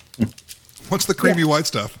 What's the creamy white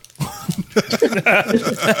stuff?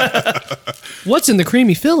 What's in the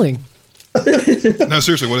creamy filling? No,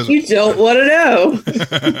 seriously, what is it? You don't want to know.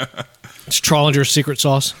 It's Trollinger's secret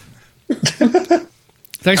sauce.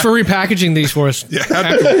 Thanks for repackaging these for us. Yeah,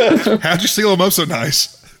 how'd you seal them up so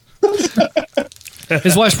nice?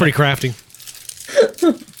 His wife's pretty crafty.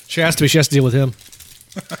 She has to be. She has to deal with him.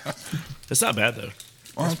 It's not bad though.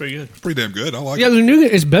 That's pretty good. Pretty damn good. I like Yeah, it. the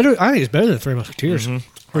nougat is better. I think it's better than Three Musketeers. I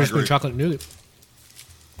Or just agree. chocolate and nougat.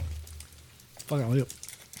 Fuck, I'll eat it.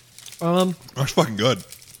 That's fucking good.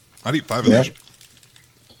 I'd eat 5 of Yeah. those.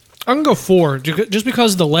 I'm gonna go 4, just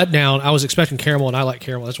because of the letdown. I was expecting caramel, and I like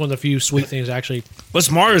caramel. That's one of the few sweet things actually.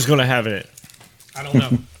 What's Mars going to have in it? I don't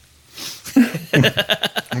know.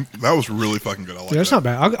 That was really fucking good. I like Yeah, it's that.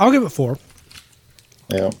 not bad. I'll give it 4.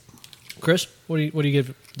 yeah. Chris, what do you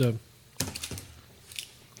give the?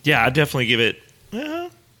 Yeah, I definitely give it.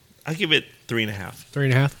 I give it 3.5.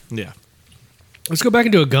 3.5. Yeah. Let's go back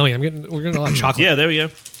into a gummy. We're getting a lot of chocolate. Yeah, there we go.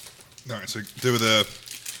 All right, so do the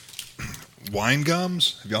wine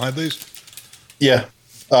gums. Have y'all had these? Yeah,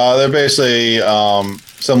 they're basically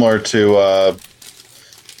similar to a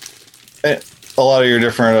lot of your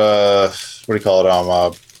different what do you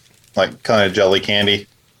call it? Like kind of jelly candy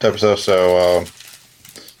type of stuff. So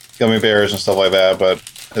gummy bears and stuff like that. But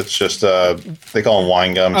it's just they call them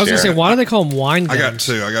wine gums. I was here. gonna say, why do they call them wine I gums?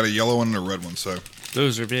 got 2. I got a yellow one and a red one. So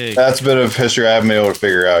Those are big. That's a bit of history I haven't been able to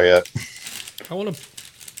figure out yet. I want to.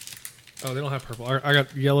 Oh, they don't have purple. I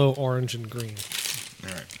got yellow, orange, and green.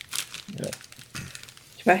 all right.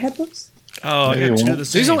 Have I had those? Oh, I Maybe got 2 one. of the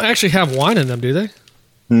same. These don't actually have wine in them, do they?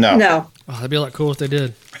 No. No. Oh, that'd be a lot cool if they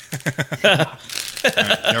did.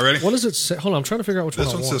 Y'all ready? What does it say? Hold on, I'm trying to figure out which This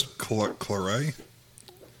one I one want. says Claret.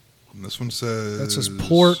 And this one says That says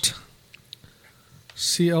Port.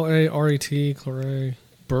 Claret. Claret.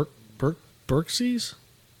 Berkseys?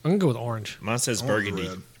 I'm gonna go with orange. Mine says I want burgundy.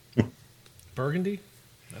 red. Burgundy?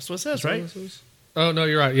 That's what it says, Is that right? what it is? Oh no,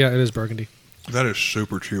 you're right. Yeah, it is burgundy. That is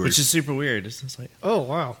super chewy. Which is super weird. It's just like Oh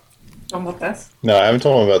wow. Done with this. No, I haven't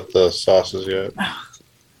told him about the sauces yet.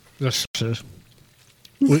 The sauces.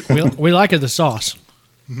 We like it. The sauce.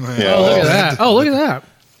 Man. Yeah. Oh look at that. Oh look at that.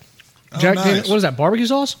 Oh, Jack, nice. what is that? Barbecue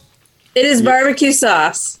sauce? It is barbecue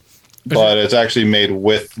sauce. But it's actually made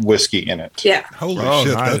with whiskey in it. Yeah. Holy Oh,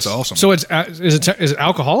 shit, nice. that's awesome. So it's is it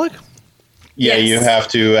alcoholic? Yeah, Yes. you have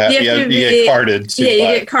to. You to get carded. To Yeah, you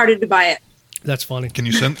buy get carded to buy it. That's funny. Can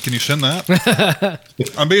you send that?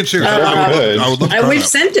 I'm being serious. Good. I would love to try We've that.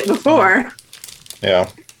 sent it before. Yeah,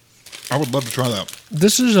 I would love to try that.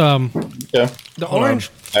 This is yeah. the Hold orange.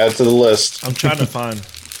 Add to the list. I'm trying to find.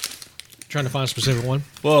 Trying to find a specific one.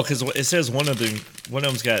 Well, because it says one of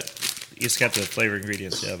them's got it's got the flavor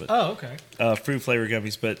ingredients. Yeah, but Oh, okay. fruit flavor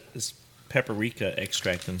gummies, but it's paprika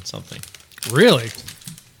extract and something. Really?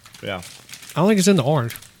 Yeah. I don't think it's in the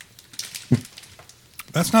orange.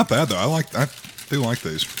 That's not bad though. I do like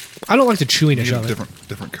these. I don't like the chewiness You of get it. a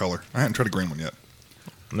different color. I haven't tried a green one yet.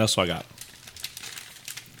 And that's what I got.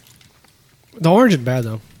 The orange isn't bad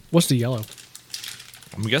though. What's the yellow?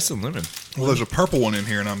 I'm guessing lemon. Well, there's a purple one in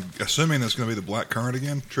here, and I'm assuming it's going to be the black currant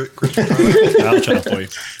again. Chris, will try that. I'll try it for you.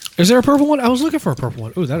 Is there a purple one? I was looking for a purple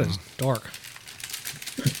one. Ooh, that is dark.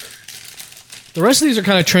 The rest of these are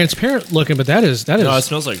kind of transparent looking, but that is. No, it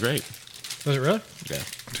smells like grape. Does it really? Yeah.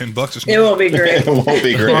 $10 is It won't be great. It won't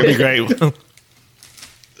be That'd great. be great.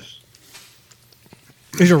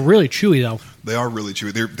 These are really chewy though. They are really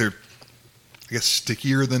chewy. They're I guess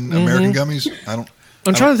stickier than American gummies.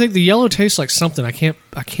 I'm trying to think. The yellow tastes like something. I can't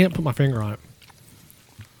put my finger on it.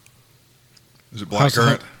 Is it black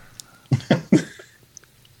currant?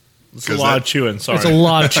 It's a lot of chewing. Sorry. It's a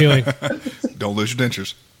lot of chewing. Don't lose your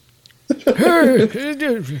dentures.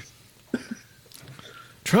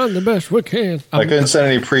 Trying the best we can. I couldn't send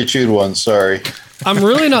any pre-chewed ones. Sorry. I'm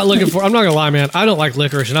really not looking for. I'm not gonna lie, man. I don't like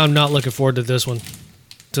licorice, and I'm not looking forward to this one.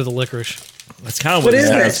 To the licorice. That's kind of What what is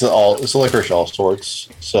it it? is. It's licorice all sorts.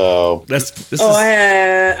 So This Oh, is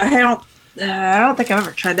I don't think I've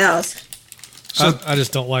ever tried those. So- I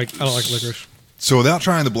just don't like. I don't like licorice. So without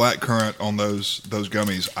trying the black currant on those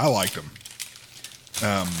gummies, I liked them.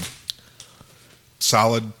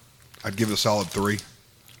 Solid. I'd give it a solid 3.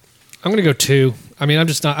 I'm gonna go 2. I mean, I'm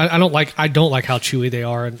just not. I don't like. I don't like how chewy they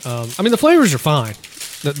are. And I mean, the flavors are fine.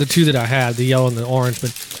 The 2 that I had, the yellow and the orange, but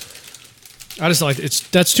I just like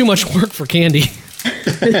that's too much work for candy.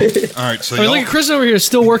 All right, so I mean, look at Chris over here,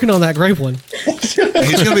 still working on that grape one. he's going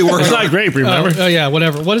to be working It's on not grape, remember? Oh yeah,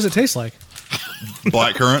 whatever. What does it taste like?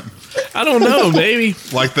 black currant. I don't know, maybe.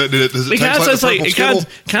 Like that? Does it It taste kind of like the tastes like purple it Skittle?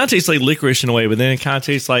 kind of tastes like licorice in a way, but then it kind of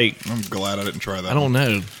tastes like I'm glad I didn't try that. I don't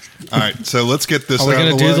know. All right, so let's get this Are we out of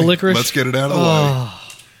gonna the do way. the licorice? Let's get it out of the way.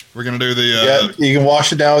 We're going to do the... yeah, you can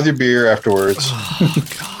wash it down with your beer afterwards.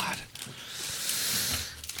 God.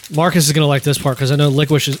 Marcus is gonna like this part because I know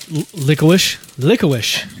licorice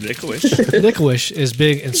is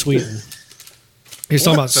big and sweet. He's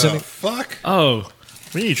talking What about the sitting. fuck? Oh,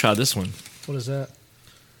 we need to try this one. What is that?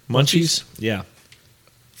 Munchies? Yeah.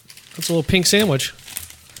 That's a little pink sandwich.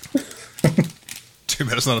 Too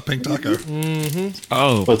bad it's not a pink taco.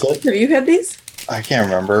 Oh, What's that? Have you had these? I can't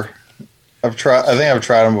remember. I think I've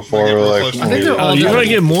tried them before. Might get real Like, close to I think they're all you want to different.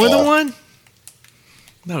 get more than one?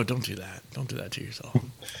 No, don't do that. Don't do that to yourself.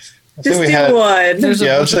 I think Just we do had- one. There's a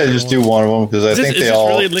Yeah, I would bunch of say different just do one of them because I Is this- think is they this all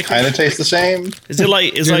really licorice? kind of taste the same. Is it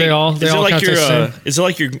like Do they all kinda taste the same? is it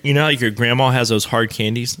like your you know like your grandma has those hard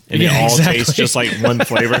candies and Yeah, they all exactly. taste just like one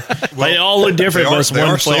flavor? Like they all look different, but it's they one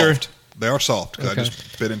are flavor. soft. They are soft because Okay. I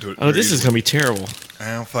just bit into it. Oh, this is gonna be terrible.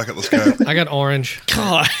 Oh, fuck it. Let's go. I got orange.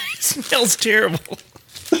 God, it smells terrible.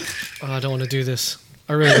 Oh, I don't want to do this.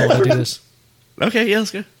 I really don't want to do this. Okay, yeah,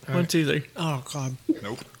 let's go. All 1, right. 2, 3. Oh God.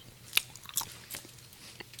 Nope.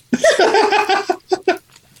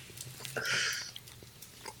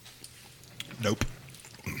 Nope.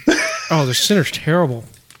 Oh, the center's terrible.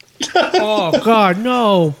 Oh God,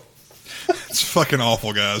 no. It's fucking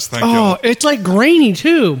awful, guys. Thank Oh, y'all. it's like grainy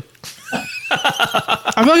too.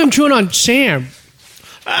 I feel like I'm chewing on sand.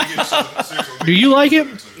 Do you like it?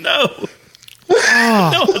 No, no,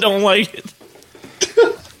 I don't like it.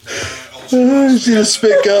 Just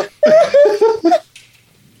speak up.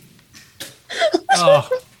 Oh.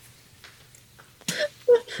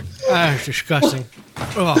 That's disgusting.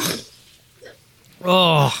 Oh.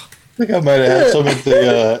 Oh. think I might have had some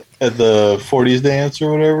at the 40s dance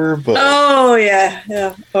or whatever, but Oh yeah,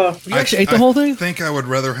 yeah. Oh, You actually ate the whole thing? I think I would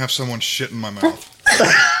rather have someone shit in my mouth.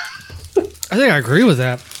 I think I agree with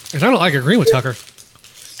that. And I don't like agreeing with Tucker.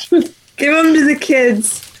 give them to the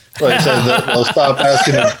kids. like I said, they'll stop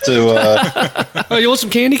asking him to. Oh, you want some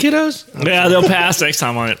candy, kiddos? Yeah, they'll pass next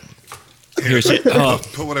time on it. Here's it. Oh,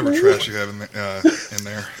 Put whatever trash you have in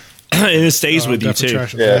there. and it stays with you Definitely too.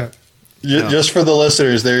 trash it for Yeah. that. Just for the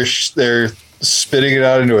listeners, they're spitting it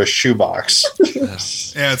out into a shoebox.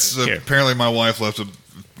 Yeah, it's Here. apparently my wife left a.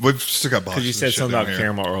 We've still got boxes. Because you of said shit something down about here.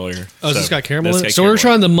 caramel earlier. Oh, so this got caramel in it? This So got we're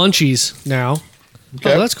caramel. trying the munchies now.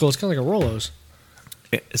 Okay. Oh, that's cool. It's kind of like a Rolos.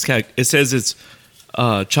 It says it's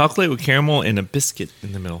chocolate with caramel and a biscuit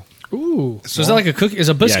in the middle. Ooh. So is that like a cookie? Is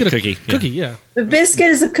a biscuit Yeah, a cookie, Cookie, yeah. The biscuit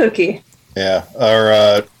is a cookie. Yeah.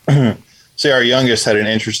 Our our youngest had an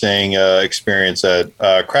interesting experience at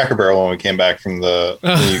Cracker Barrel when we came back from the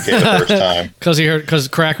UK the first time. Because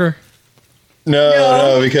cracker.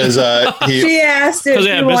 No, because he She asked if 'Cause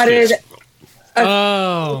they you have wanted biscuits.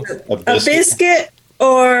 Oh. a a biscuit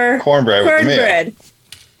or cornbread with the meal. cornbread.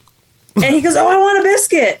 And he goes, "Oh, I want a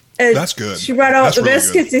biscuit." And That's good. She brought out That's the really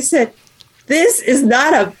biscuits. good. He said, "This is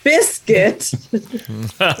not a biscuit."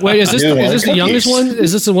 Wait, is this I do the like youngest cookies. one?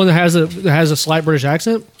 Is this the one that has a slight British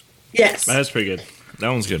accent? Yes. That's pretty good. That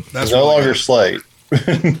one's good. That's It's no really longer good. slight.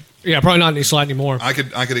 Yeah, probably not any slight anymore. I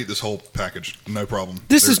could eat this whole package, no problem.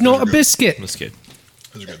 This They're- is not those a are good. biscuit. Biscuit.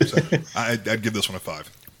 Those are good. So, I'd give this one a 5.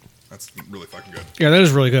 That's really fucking good. Yeah, that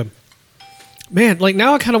is really good. Man, like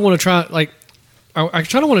now I kind of want to try, like, I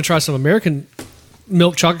kind of want to try some American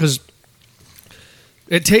milk chocolate because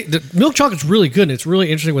the milk chocolate's really good and it's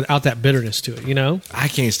really interesting without that bitterness to it, you know? I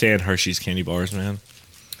can't stand Hershey's candy bars, man.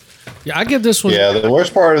 Yeah, I give this one. Yeah, the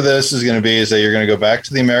worst part of this is going to be is that you're going to go back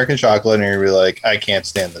to the American chocolate and you're going to be like, I can't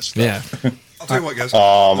stand this stuff. Yeah. I'll tell you what, guys.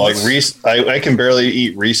 Like Let's- Reese, I can barely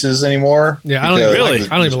eat Reese's anymore. Yeah, I don't because even, Really?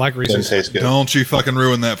 I don't even like Doesn't Reese's. taste good. Don't you fucking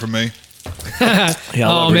ruin that for me. Yeah, I Oh,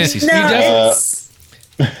 love man. Reese's. No, You def- it's.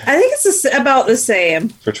 I think it's about the same.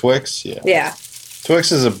 For Twix, yeah. Yeah.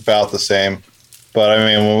 Twix is about the same. But I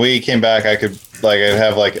mean, when we came back, I'd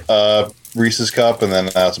have like a Reese's cup, and then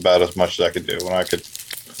that's about as much as I could do. When I could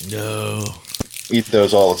No. eat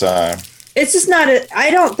those all the time. It's just not.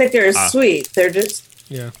 I don't think they're as sweet. They're just.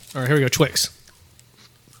 Yeah. All right, here we go. Twix.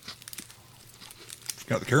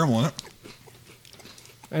 Got the caramel in it.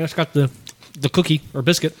 And it's got the cookie or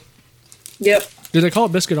biscuit. Yep. Do they call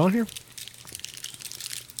it biscuit on here?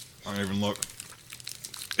 I don't even look.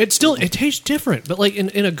 It tastes different, but like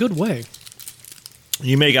in a good way.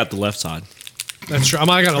 You may got the left side. That's true.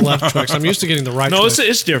 I got a left Twix. I'm used to getting the right No, Twix.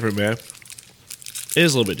 it's different, man. It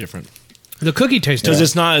is a little bit different The cookie tastes because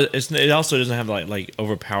different. it also doesn't have like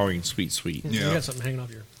overpowering sweet. You Yeah. got something hanging off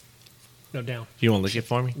your. No, down. You want to lick it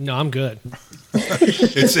for me? No, I'm good.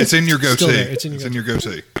 It's in your goatee. Still there. It's in your your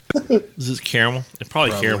goatee. Is this caramel? It's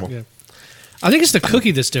probably caramel. Yeah. I think it's the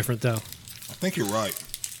cookie that's different, though. I think you're right.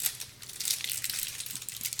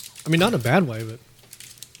 I mean, not in a bad way, but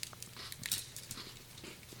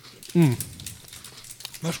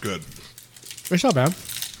That's good. it's not bad.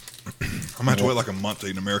 I'm gonna have to wait like a month to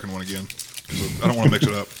eat an American one again. 'Cause I don't want to mix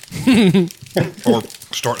it up or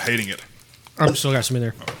start hating it. I'm still got some in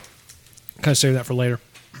there. Kind of save that for later.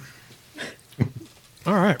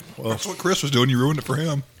 All right. That's what Chris was doing. You ruined it for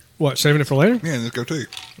him. What? Saving it for later? Yeah, let's go too.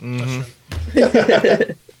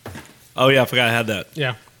 Oh yeah, I forgot I had that.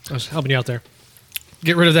 Yeah, I was helping you out there.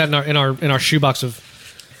 Get rid of that in our shoebox of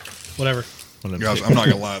whatever. Guys, I'm not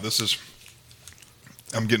gonna lie.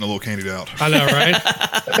 I'm getting a little candied out. I know, right?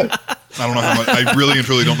 I don't know how much. I really and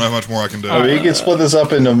truly don't know how much more I can do. I mean, you can split this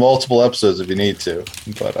up into multiple episodes if you need to.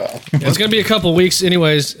 But It's going to be a couple weeks,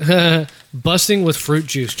 anyways. Busting with fruit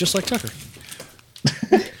juice, just like Tucker.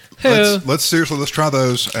 Hey, Let's seriously let's try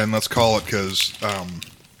those and let's call it because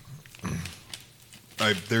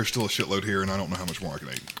there's still a shitload here and I don't know how much more I can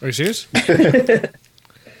eat. are you serious?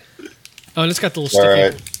 Oh, and it's got the little all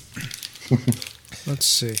sticky. right. Let's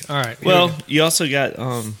see. All right. here we Well, go. you also got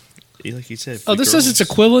like you said. Oh, this says it's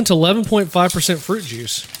equivalent to 11.5% fruit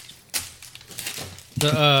juice.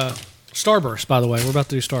 The Starburst, by the way. We're about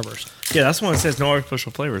to do Starburst. Yeah, that's the one that says no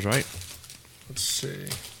artificial flavors, right? Let's see.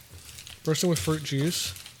 Bursting with fruit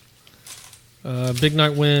juice. Big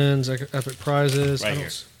night wins, epic prizes. Right I don't here.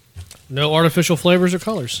 s- No artificial flavors or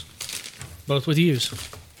colors. Both with use.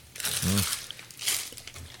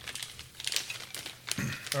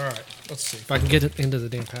 All right. Let's see if I can get it into the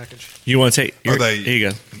damn package. You want to take? Are they- Here you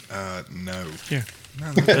go. No. Here.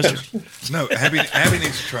 No, Abby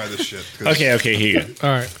needs to try this shit. 'cause- Okay, here you go.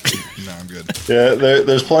 All right. No, I'm good. Yeah,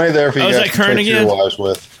 there's plenty there for you Oh, is guys that to current take again? your wives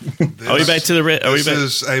with. Are we back to the red? Are we This back?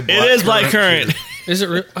 is a It is black currant. Is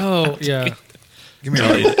it? Oh yeah. Give me a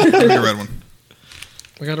red, give me a red one.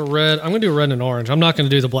 I got a red. I'm gonna do a red and orange. I'm not gonna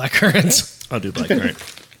do the black currants. I'll do black currant.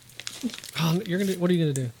 Oh, you're gonna. What are you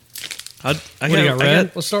gonna do? I What do you got?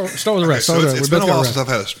 Red. Let's start with the red. Okay, Start so with red. it's We been a both while got since red.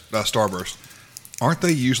 I've had a Starburst. Aren't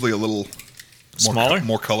they usually a little Smaller?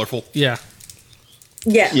 more colorful? Yeah.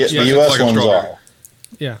 Yeah. Yeah, Yeah, the it's U.S. like a ones strawberry. are.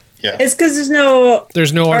 Yeah. Yeah, It's because there's no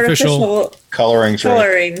There's no artificial. coloring.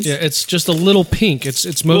 colorings. Yeah, it's just a little pink.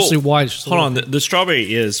 It's mostly Well, white. It's just a Hold little on, the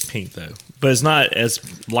strawberry is pink though, but it's not as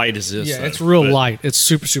light as this. Yeah, though. it's real But light. It's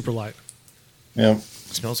super, super light. Yeah. It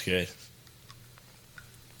smells good.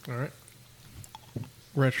 All right.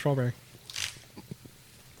 Red strawberry.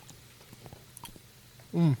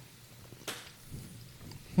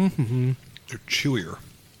 They're chewier.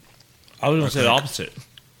 I was gonna say the opposite.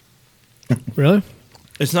 Really?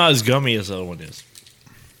 It's not as gummy as the other one is.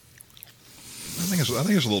 I think it's a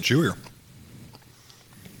little chewier.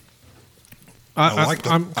 I like the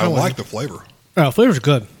I'm I like the flavor. Oh, flavor's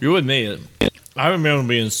good. You would me. I remember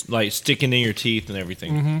being like sticking in your teeth and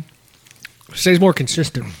everything. Stays more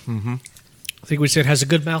consistent. Mm-hmm. I think we said has a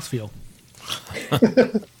good mouthfeel.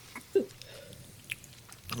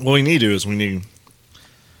 What we need to do is when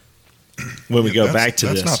we go back to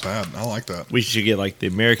that's this, not bad. I like that. we should get like the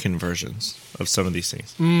American versions of some of these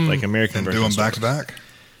things, like American And do them versions. back to back.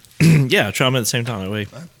 Yeah, try them at the same time. That way,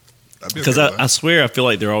 That'd be because okay with I that. swear I feel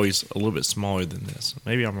like they're always a little bit smaller than this.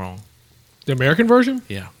 Maybe I'm wrong. The American version?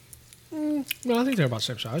 Yeah. No, I think they're about the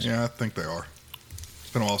same size. Yeah, I think they are. It's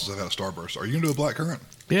been a while since I've had a Starburst. Are you gonna do a black currant?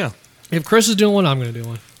 Yeah. If Chris is doing one, I'm going to do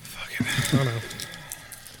one. I don't know.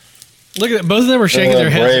 Look at that. Both of them are shaking their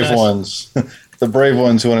the heads. brave at us. ones. The brave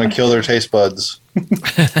ones who want to kill their taste buds.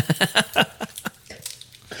 Because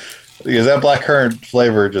that black currant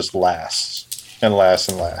flavor just lasts and lasts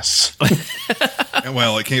and lasts. And,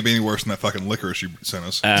 well, it can't be any worse than that fucking licorice you sent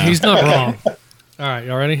us. He's not wrong. All right,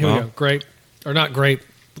 y'all ready? Here we Well. go. Grape. Or not grape.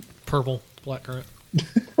 Purple. Black currant.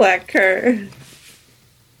 Black currant.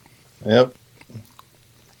 Yep.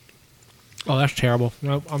 Oh, that's terrible.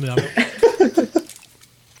 No, I'm not.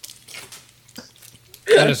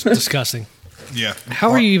 That is disgusting. Yeah.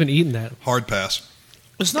 How are you even eating that? Hard pass.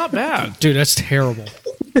 It's not bad. Dude, that's terrible.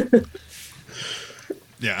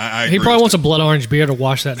 Yeah, I He agree probably with wants a blood orange beer to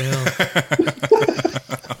wash that down.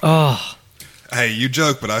 Hey, you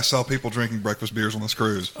joke, but I saw people drinking breakfast beers on this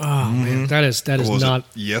cruise. Oh, man. That is Was not. it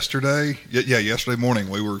yesterday? Yeah, yesterday morning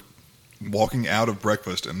we were walking out of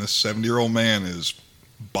breakfast, and this 70-year-old man is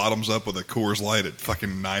bottoms up with a Coors Light at fucking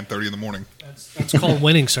 9:30 in the morning. That's called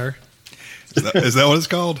winning, sir. Is that what it's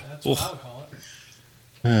called?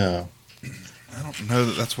 Yeah. I don't know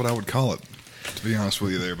that that's what I would call it. To be honest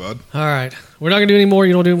with you, there, bud. All right. We're not going to do any more.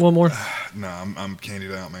 You don't do one more? No, I'm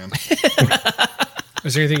candied out, man.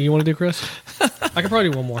 Is there anything you want to do, Chris? I could probably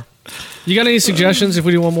do one more. You got any suggestions if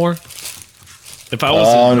we do one more? If I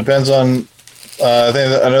was, Depends on. I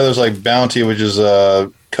know there's like Bounty, which is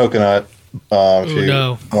coconut. If Ooh, you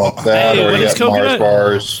no. want that, Hey, or what you is got Mars coconut?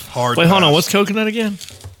 bars. Hard. wait, hold on. pass. What's coconut again?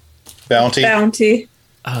 Bounty. Bounty.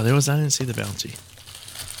 Oh, there was. I didn't see the bounty.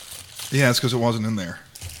 Yeah, it's because it wasn't in there.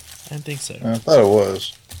 I didn't think so. I thought it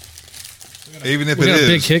was. Even if We it got a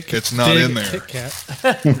big is, Kit. it's not big in there. Kit Kat.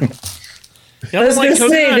 Y'all I was don't going to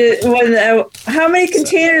say, coconut? how many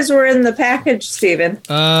containers were in the package, Steven?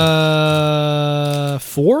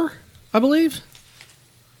 4, I believe.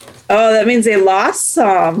 Oh, that means they lost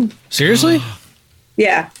some. Seriously?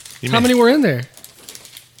 Yeah. How many were in there?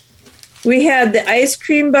 We had the ice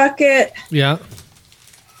cream bucket, Yeah.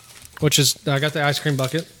 Which is, I got the ice cream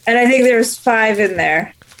bucket. and I think there's 5 in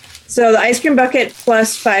there. So the ice cream bucket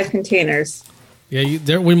plus 5 containers.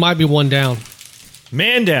 Yeah, we might be one down.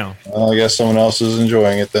 Man down. Well, I guess someone else is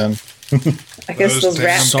enjoying it then. I guess Those those damn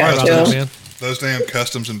rats Sorry got about that, to. man. Those damn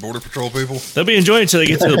customs and border patrol people. They'll be enjoying it until they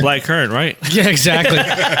get to the black currant, right? Yeah, exactly.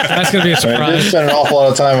 That's going to be a I mean, I did surprise. spend an awful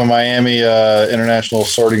lot of time in Miami International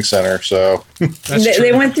Sorting Center, so That's They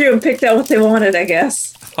true. went through and picked out what they wanted, I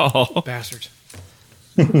guess. Oh, Bastards.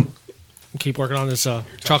 Keep working on this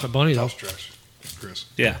chocolate bunny, though. Toss trash, Chris.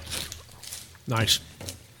 yeah. Nice.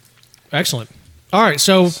 Excellent. All right,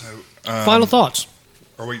 so final thoughts.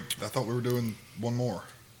 Are we? I thought we were doing one more.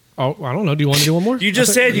 Oh, I don't know. Do you want to do one more? You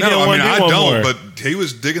just said you No, didn't I want mean to I do one don't. more. But he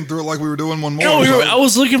was digging through it like we were doing one more. No, so- I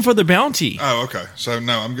was looking for the bounty. Oh, okay. So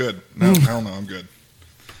no, I'm good. No, hell no, I'm good.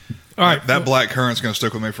 All right. That black currant's going to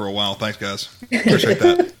stick with me for a while. Thanks, guys. Appreciate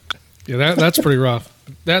that. Yeah, that's pretty rough.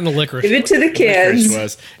 That and the licorice. Give it to the Which kids.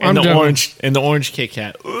 was I'm and done. the orange Kit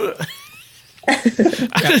Kat. Ugh.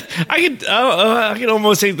 I could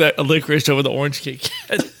almost take the licorice over the orange Kit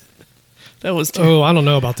Kat. That was terrible. Oh, I don't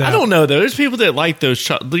know about that. I don't know though. There's people that like those.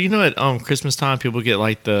 You know, at Christmas time, people get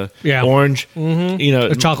like the orange. Mm-hmm. You know,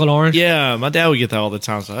 The chocolate orange. Yeah, my dad would get that all the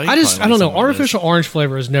time. So I don't know. Artificial orange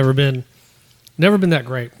flavor has never been that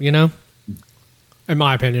great. You know, in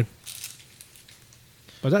my opinion.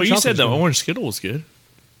 But you said the orange Skittle was good.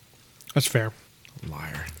 That's fair.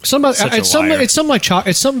 Liar. Somebody, Such a it's something. liar. It's something like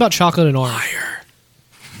it's something about chocolate and orange. Liar.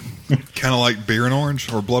 Kind of like beer and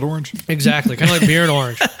orange or blood orange. Exactly, kind of like beer and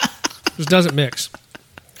orange. Just doesn't mix.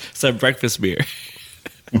 It's a breakfast beer.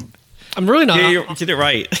 I'm really not. Get it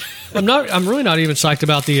right. I'm not. I'm really not even psyched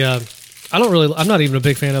about the. I don't really. I'm not even a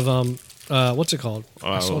big fan of what's it called?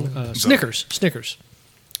 Snickers. Snickers.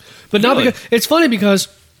 But not Really? because it's funny because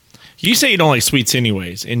You say you don't like sweets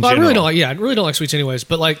anyways. In I general, really don't like. Yeah, I really don't like sweets anyways.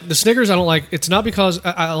 But like the Snickers, I don't like. It's not because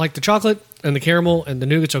I like the chocolate and the caramel and the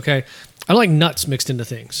nougat's okay. I don't like nuts mixed into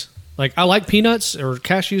things. Like I like peanuts or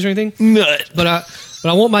cashews or anything, Nut. but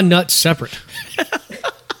I want my nuts separate.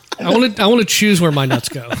 I want to choose where my nuts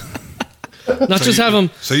go. Not just have them.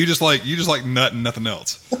 So you just like nut and nothing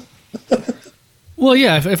else. Well,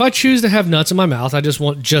 yeah. If I choose to have nuts in my mouth, I just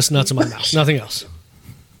want just nuts in my mouth, nothing else.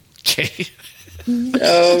 Okay.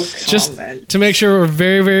 No Just comment. to make sure we're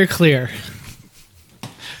very, very clear.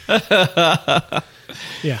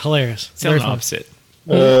 Yeah, hilarious. Very Sound fun. opposite.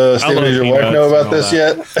 Steven, love did your peanuts wife know and about all this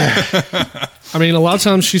that. yet? I mean, a lot of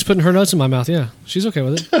times she's putting her nuts in my mouth. Yeah, she's okay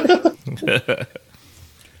with it.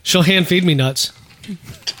 She'll hand feed me nuts.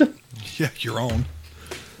 Yeah, your own.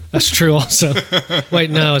 That's true. Also, wait,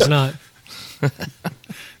 no, it's not.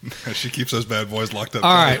 She keeps those bad boys locked up.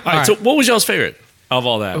 All right, All right. So, what was y'all's favorite of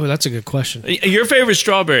all that? Oh, that's a good question. Your favorite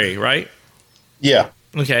strawberry, right? Yeah.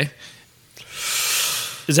 Okay.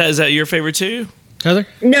 Is that your favorite too? Heather?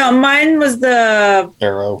 No, mine was the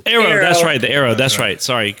Arrow. Arrow. That's Arrow. right. The arrow. That's right.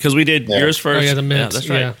 Sorry, because we did Yeah. yours first. Oh yeah, the mint. that's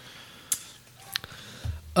right. Yeah.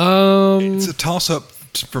 It's a toss up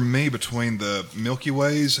for me between the Milky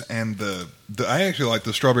Ways and the I actually like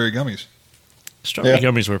the strawberry gummies. Strawberry Yeah.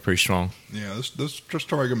 gummies were pretty strong. Yeah, those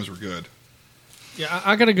strawberry gummies were good. Yeah,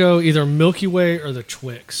 I got to go either Milky Way or the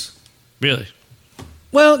Twix. Really?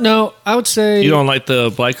 Well, no, I would say You don't like the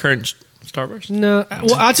blackcurrant Starburst? No,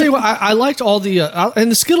 well, I'll tell you what. I liked all the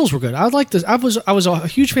and the Skittles were good. I liked this. I was a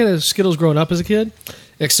huge fan of Skittles growing up as a kid,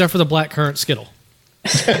 except for the black currant Skittle.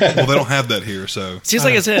 Well, they don't have that here, so See, it's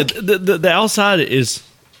like I said, the outside is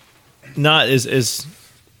not is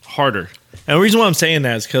harder. And the reason why I'm saying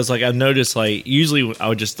that is because like I've noticed like usually I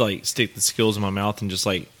would just like stick the Skittles in my mouth and just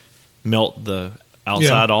like melt the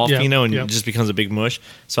outside Yeah, off, yeah, you know, and yeah. it just becomes a big mush.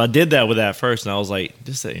 So I did that with that first, and I was like,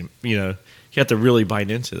 just saying, you know, you have to really bite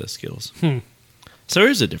into the Skittles. So there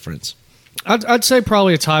is a difference. I'd say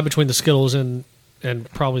probably a tie between the Skittles and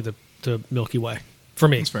probably the Milky Way for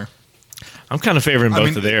me. that's fair. I'm kind of favoring I both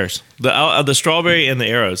mean- of theirs. The strawberry and the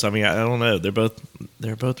arrows. I mean, I don't know. They're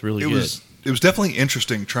both really It good. was definitely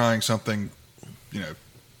interesting trying something,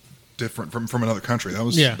 different from another country.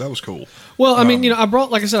 That was cool. Well, I mean, I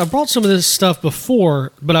brought some of this stuff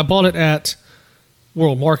before, but I bought it at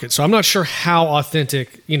World Market, so I'm not sure how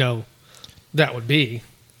authentic that would be.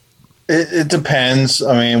 It depends.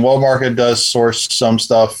 I mean, World Market does source some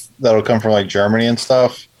stuff that'll come from like Germany and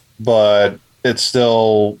stuff, but it's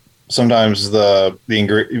still sometimes the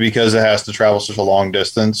because it has to travel such a long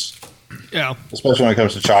distance. Yeah. Especially when it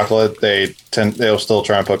comes to chocolate, they'll still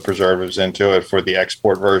try and put preservatives into it for the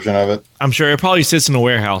export version of it. I'm sure it probably sits in a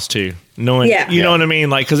warehouse too. Knowing, Yeah. you know what I mean?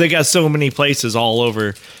 Like, because they got so many places all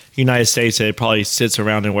over United States that it probably sits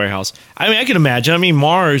around in a warehouse. I mean, I can imagine. I mean,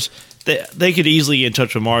 Mars, they could easily get in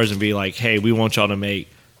touch with Mars and be like, hey, we want y'all to make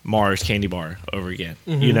Mars candy bar over again.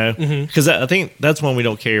 You know? Because I think that's one we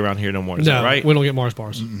don't carry around here no more. Is No, that right? we don't get Mars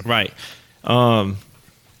bars. Right. And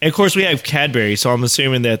of course, we have Cadbury, so I'm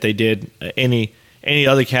assuming that they did any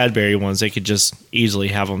other Cadbury ones, they could just easily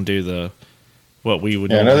have them do what we would.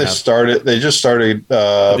 Yeah, I know normally have. they just started These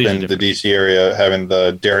are in the different. DC area having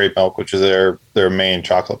the dairy milk, which is their main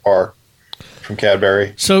chocolate bar from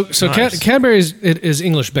Cadbury. So Nice. Cadbury is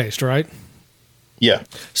English based, right? Yeah.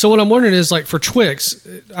 So what I'm wondering is, like, for Twix,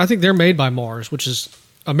 I think they're made by Mars, which is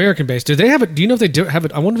American based. Do they have it? Do you know if they do have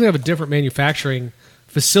it? I wonder if they have a different manufacturing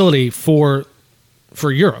facility for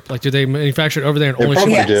Europe. Like, do they manufacture it over there and They only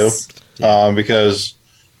probably ship it? Yes. Because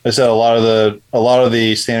I said a lot of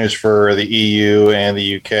the standards for the EU and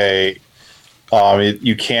the UK,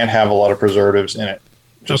 you can't have a lot of preservatives in it.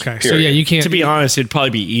 Just Okay, so period. yeah, you can't. To be honest, it'd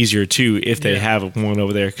probably be easier too if they have one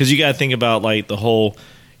over there, because you got to think about like the whole,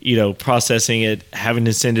 processing it, having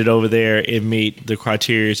to send it over there, it meet the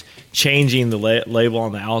criteria, changing the label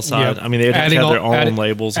on the outside. Yep. I mean, they'd have to have their own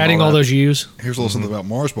labels. And Adding all that. those U's. Here's a little something about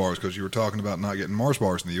Mars bars, because you were talking about not getting Mars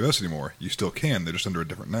bars in the U.S. anymore. You still can. They're just under a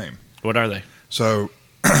different name. What are they? So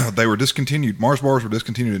they were discontinued. Mars bars were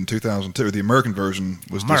discontinued in 2002. The American version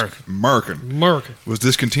was American was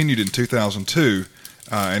discontinued in 2002,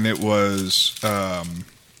 and it was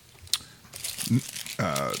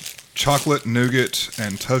chocolate, nougat,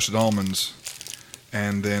 and toasted almonds,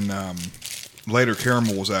 and then later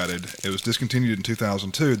caramel was added. It was discontinued in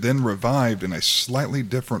 2002, then revived in a slightly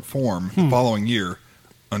different form the following year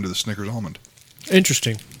under the Snickers almond.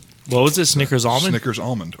 Interesting. What was it? Snickers almond? Snickers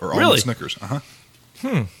almond, or Really? almond Snickers.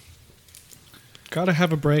 Gotta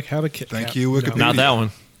have a break. Have a Kit Kat. Thank you, Wikipedia. Not that one.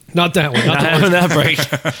 Not that one. Not Not the having that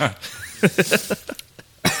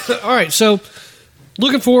break. All right, so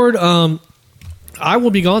looking forward, I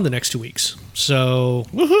will be gone the next 2 weeks. So,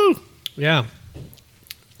 Woohoo! yeah,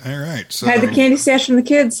 All right. So Had the candy stash from the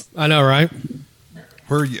kids. I know, right?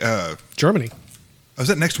 where you, Germany. is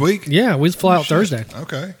that next week? Yeah, we fly out Thursday.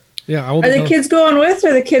 Okay. Yeah, I will Are be the gone. kids going with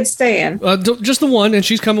or the kids staying? Just the one, and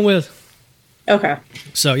she's coming with. Okay.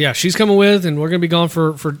 So, yeah, she's coming with, and we're going to be gone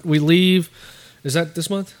for we leave. Is that this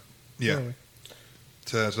month? Yeah.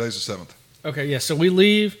 Today's the 7th. Okay, yeah, so we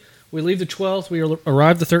leave the 12th, we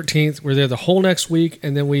arrive the 13th, we're there the whole next week,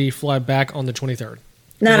 and then we fly back on the 23rd.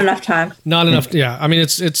 Not enough time. Not enough, yeah. I mean,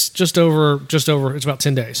 it's just over, it's about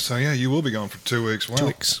 10 days. So yeah, you will be gone for 2 weeks. Wow. 2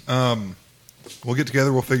 weeks. We'll get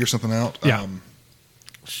together. We'll figure something out. Yeah.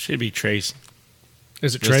 Should be Trace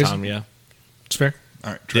Is it this Trace? time, yeah. It's fair.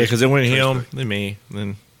 All right. Yeah, because it went Trace him, pick. then me,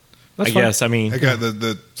 then That's I fine. guess. I mean, It got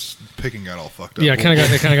the picking got all fucked up. Yeah, kind of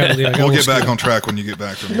got. Yeah, We'll get back on track when you get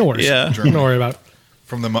back from No worries. Yeah. Germany. Don't worry about it.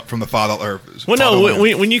 from the father. well, no.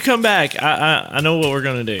 When you come back, I know what we're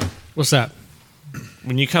gonna do. What's that?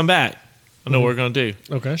 When you come back, I know what we're gonna do.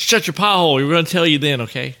 Okay. Shut your pie hole. We're gonna tell you then.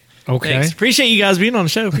 Okay. Okay. Thanks. Appreciate you guys being on the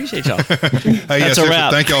show. Appreciate y'all. Hey, That's a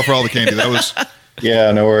wrap. Thank y'all for all the candy. That was.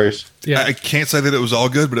 Yeah, no worries. Yeah. I can't say that it was all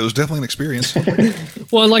good, but it was definitely an experience.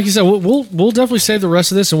 Well, and like you said, we'll definitely save the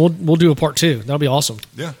rest of this, and we'll do a part 2. That'll be awesome.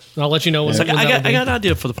 Yeah. And I'll let you know when. It's like, when I that'll got be. an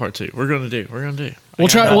idea for the part 2. We're gonna do. We'll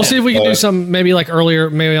try. We'll see if we can do some maybe like earlier,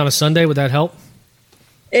 maybe on a Sunday. Would that help?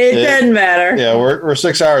 It Yeah. doesn't matter. Yeah, we're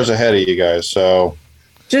 6 hours ahead of you guys, so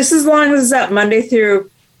Just as long as it's up Monday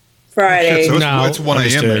through Friday. Shit, so No. it's 1 a.m.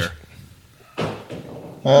 Understood.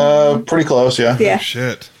 there. pretty close, yeah. yeah.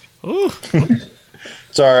 Shit. Ooh.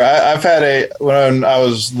 Sorry, I've had when I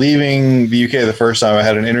was leaving the UK the first time, I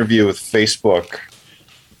had an interview with Facebook,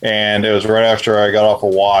 and it was right after I got off a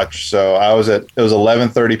watch. So it was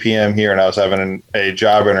 11:30 p.m. here, and I was having a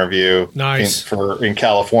job interview Nice. in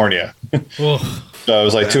California. Oh, So it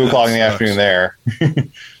was like 2 o'clock in the sucks. afternoon there.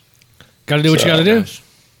 got to do what you got to do.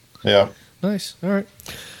 Yeah. Nice. All right.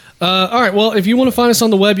 All right. Well, if you want to find us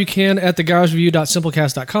on the web, you can at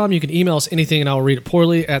theguysreview.simplecast.com. You can email us anything and I'll read it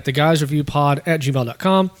poorly at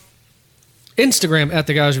theguysreviewpod@gmail.com. Instagram at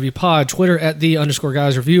theguysreviewpod. Twitter at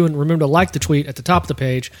 _guysreview. And remember to like the tweet at the top of the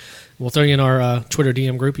page. We'll throw you in our Twitter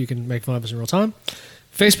DM group. You can make fun of us in real time.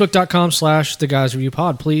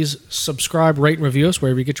 Facebook.com/theguysreviewpod. Please subscribe, rate, and review us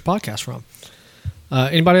wherever you get your podcast from.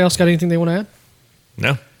 Anybody else got anything they want to add?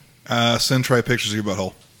 No. Send Trey pictures of your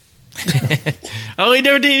butthole. Oh, he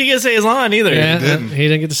never did get to say his line either. Yeah, didn't. he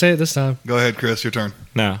didn't get to say it this time. Go ahead, Chris. Your turn.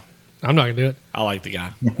 No. I'm not going to do it. I like the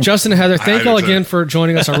guy. Justin and Heather, thank do y'all too. again for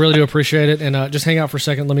joining us. I really do appreciate it. And just hang out for a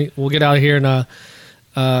second. We'll get out of here. And I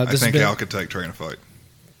this think has been, Al could take Trey in a fight.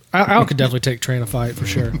 Al could definitely take Trey in a fight for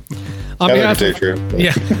sure. On That behalf would of, be true.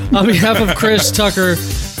 yeah, on behalf of Chris, Tucker,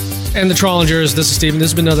 and the Trollingers, this is Steven.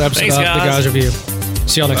 This has been another episode Thanks, of The guys. Guys Review.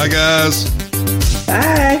 See y'all next Bye, week. guys.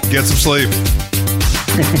 Bye. Get some sleep.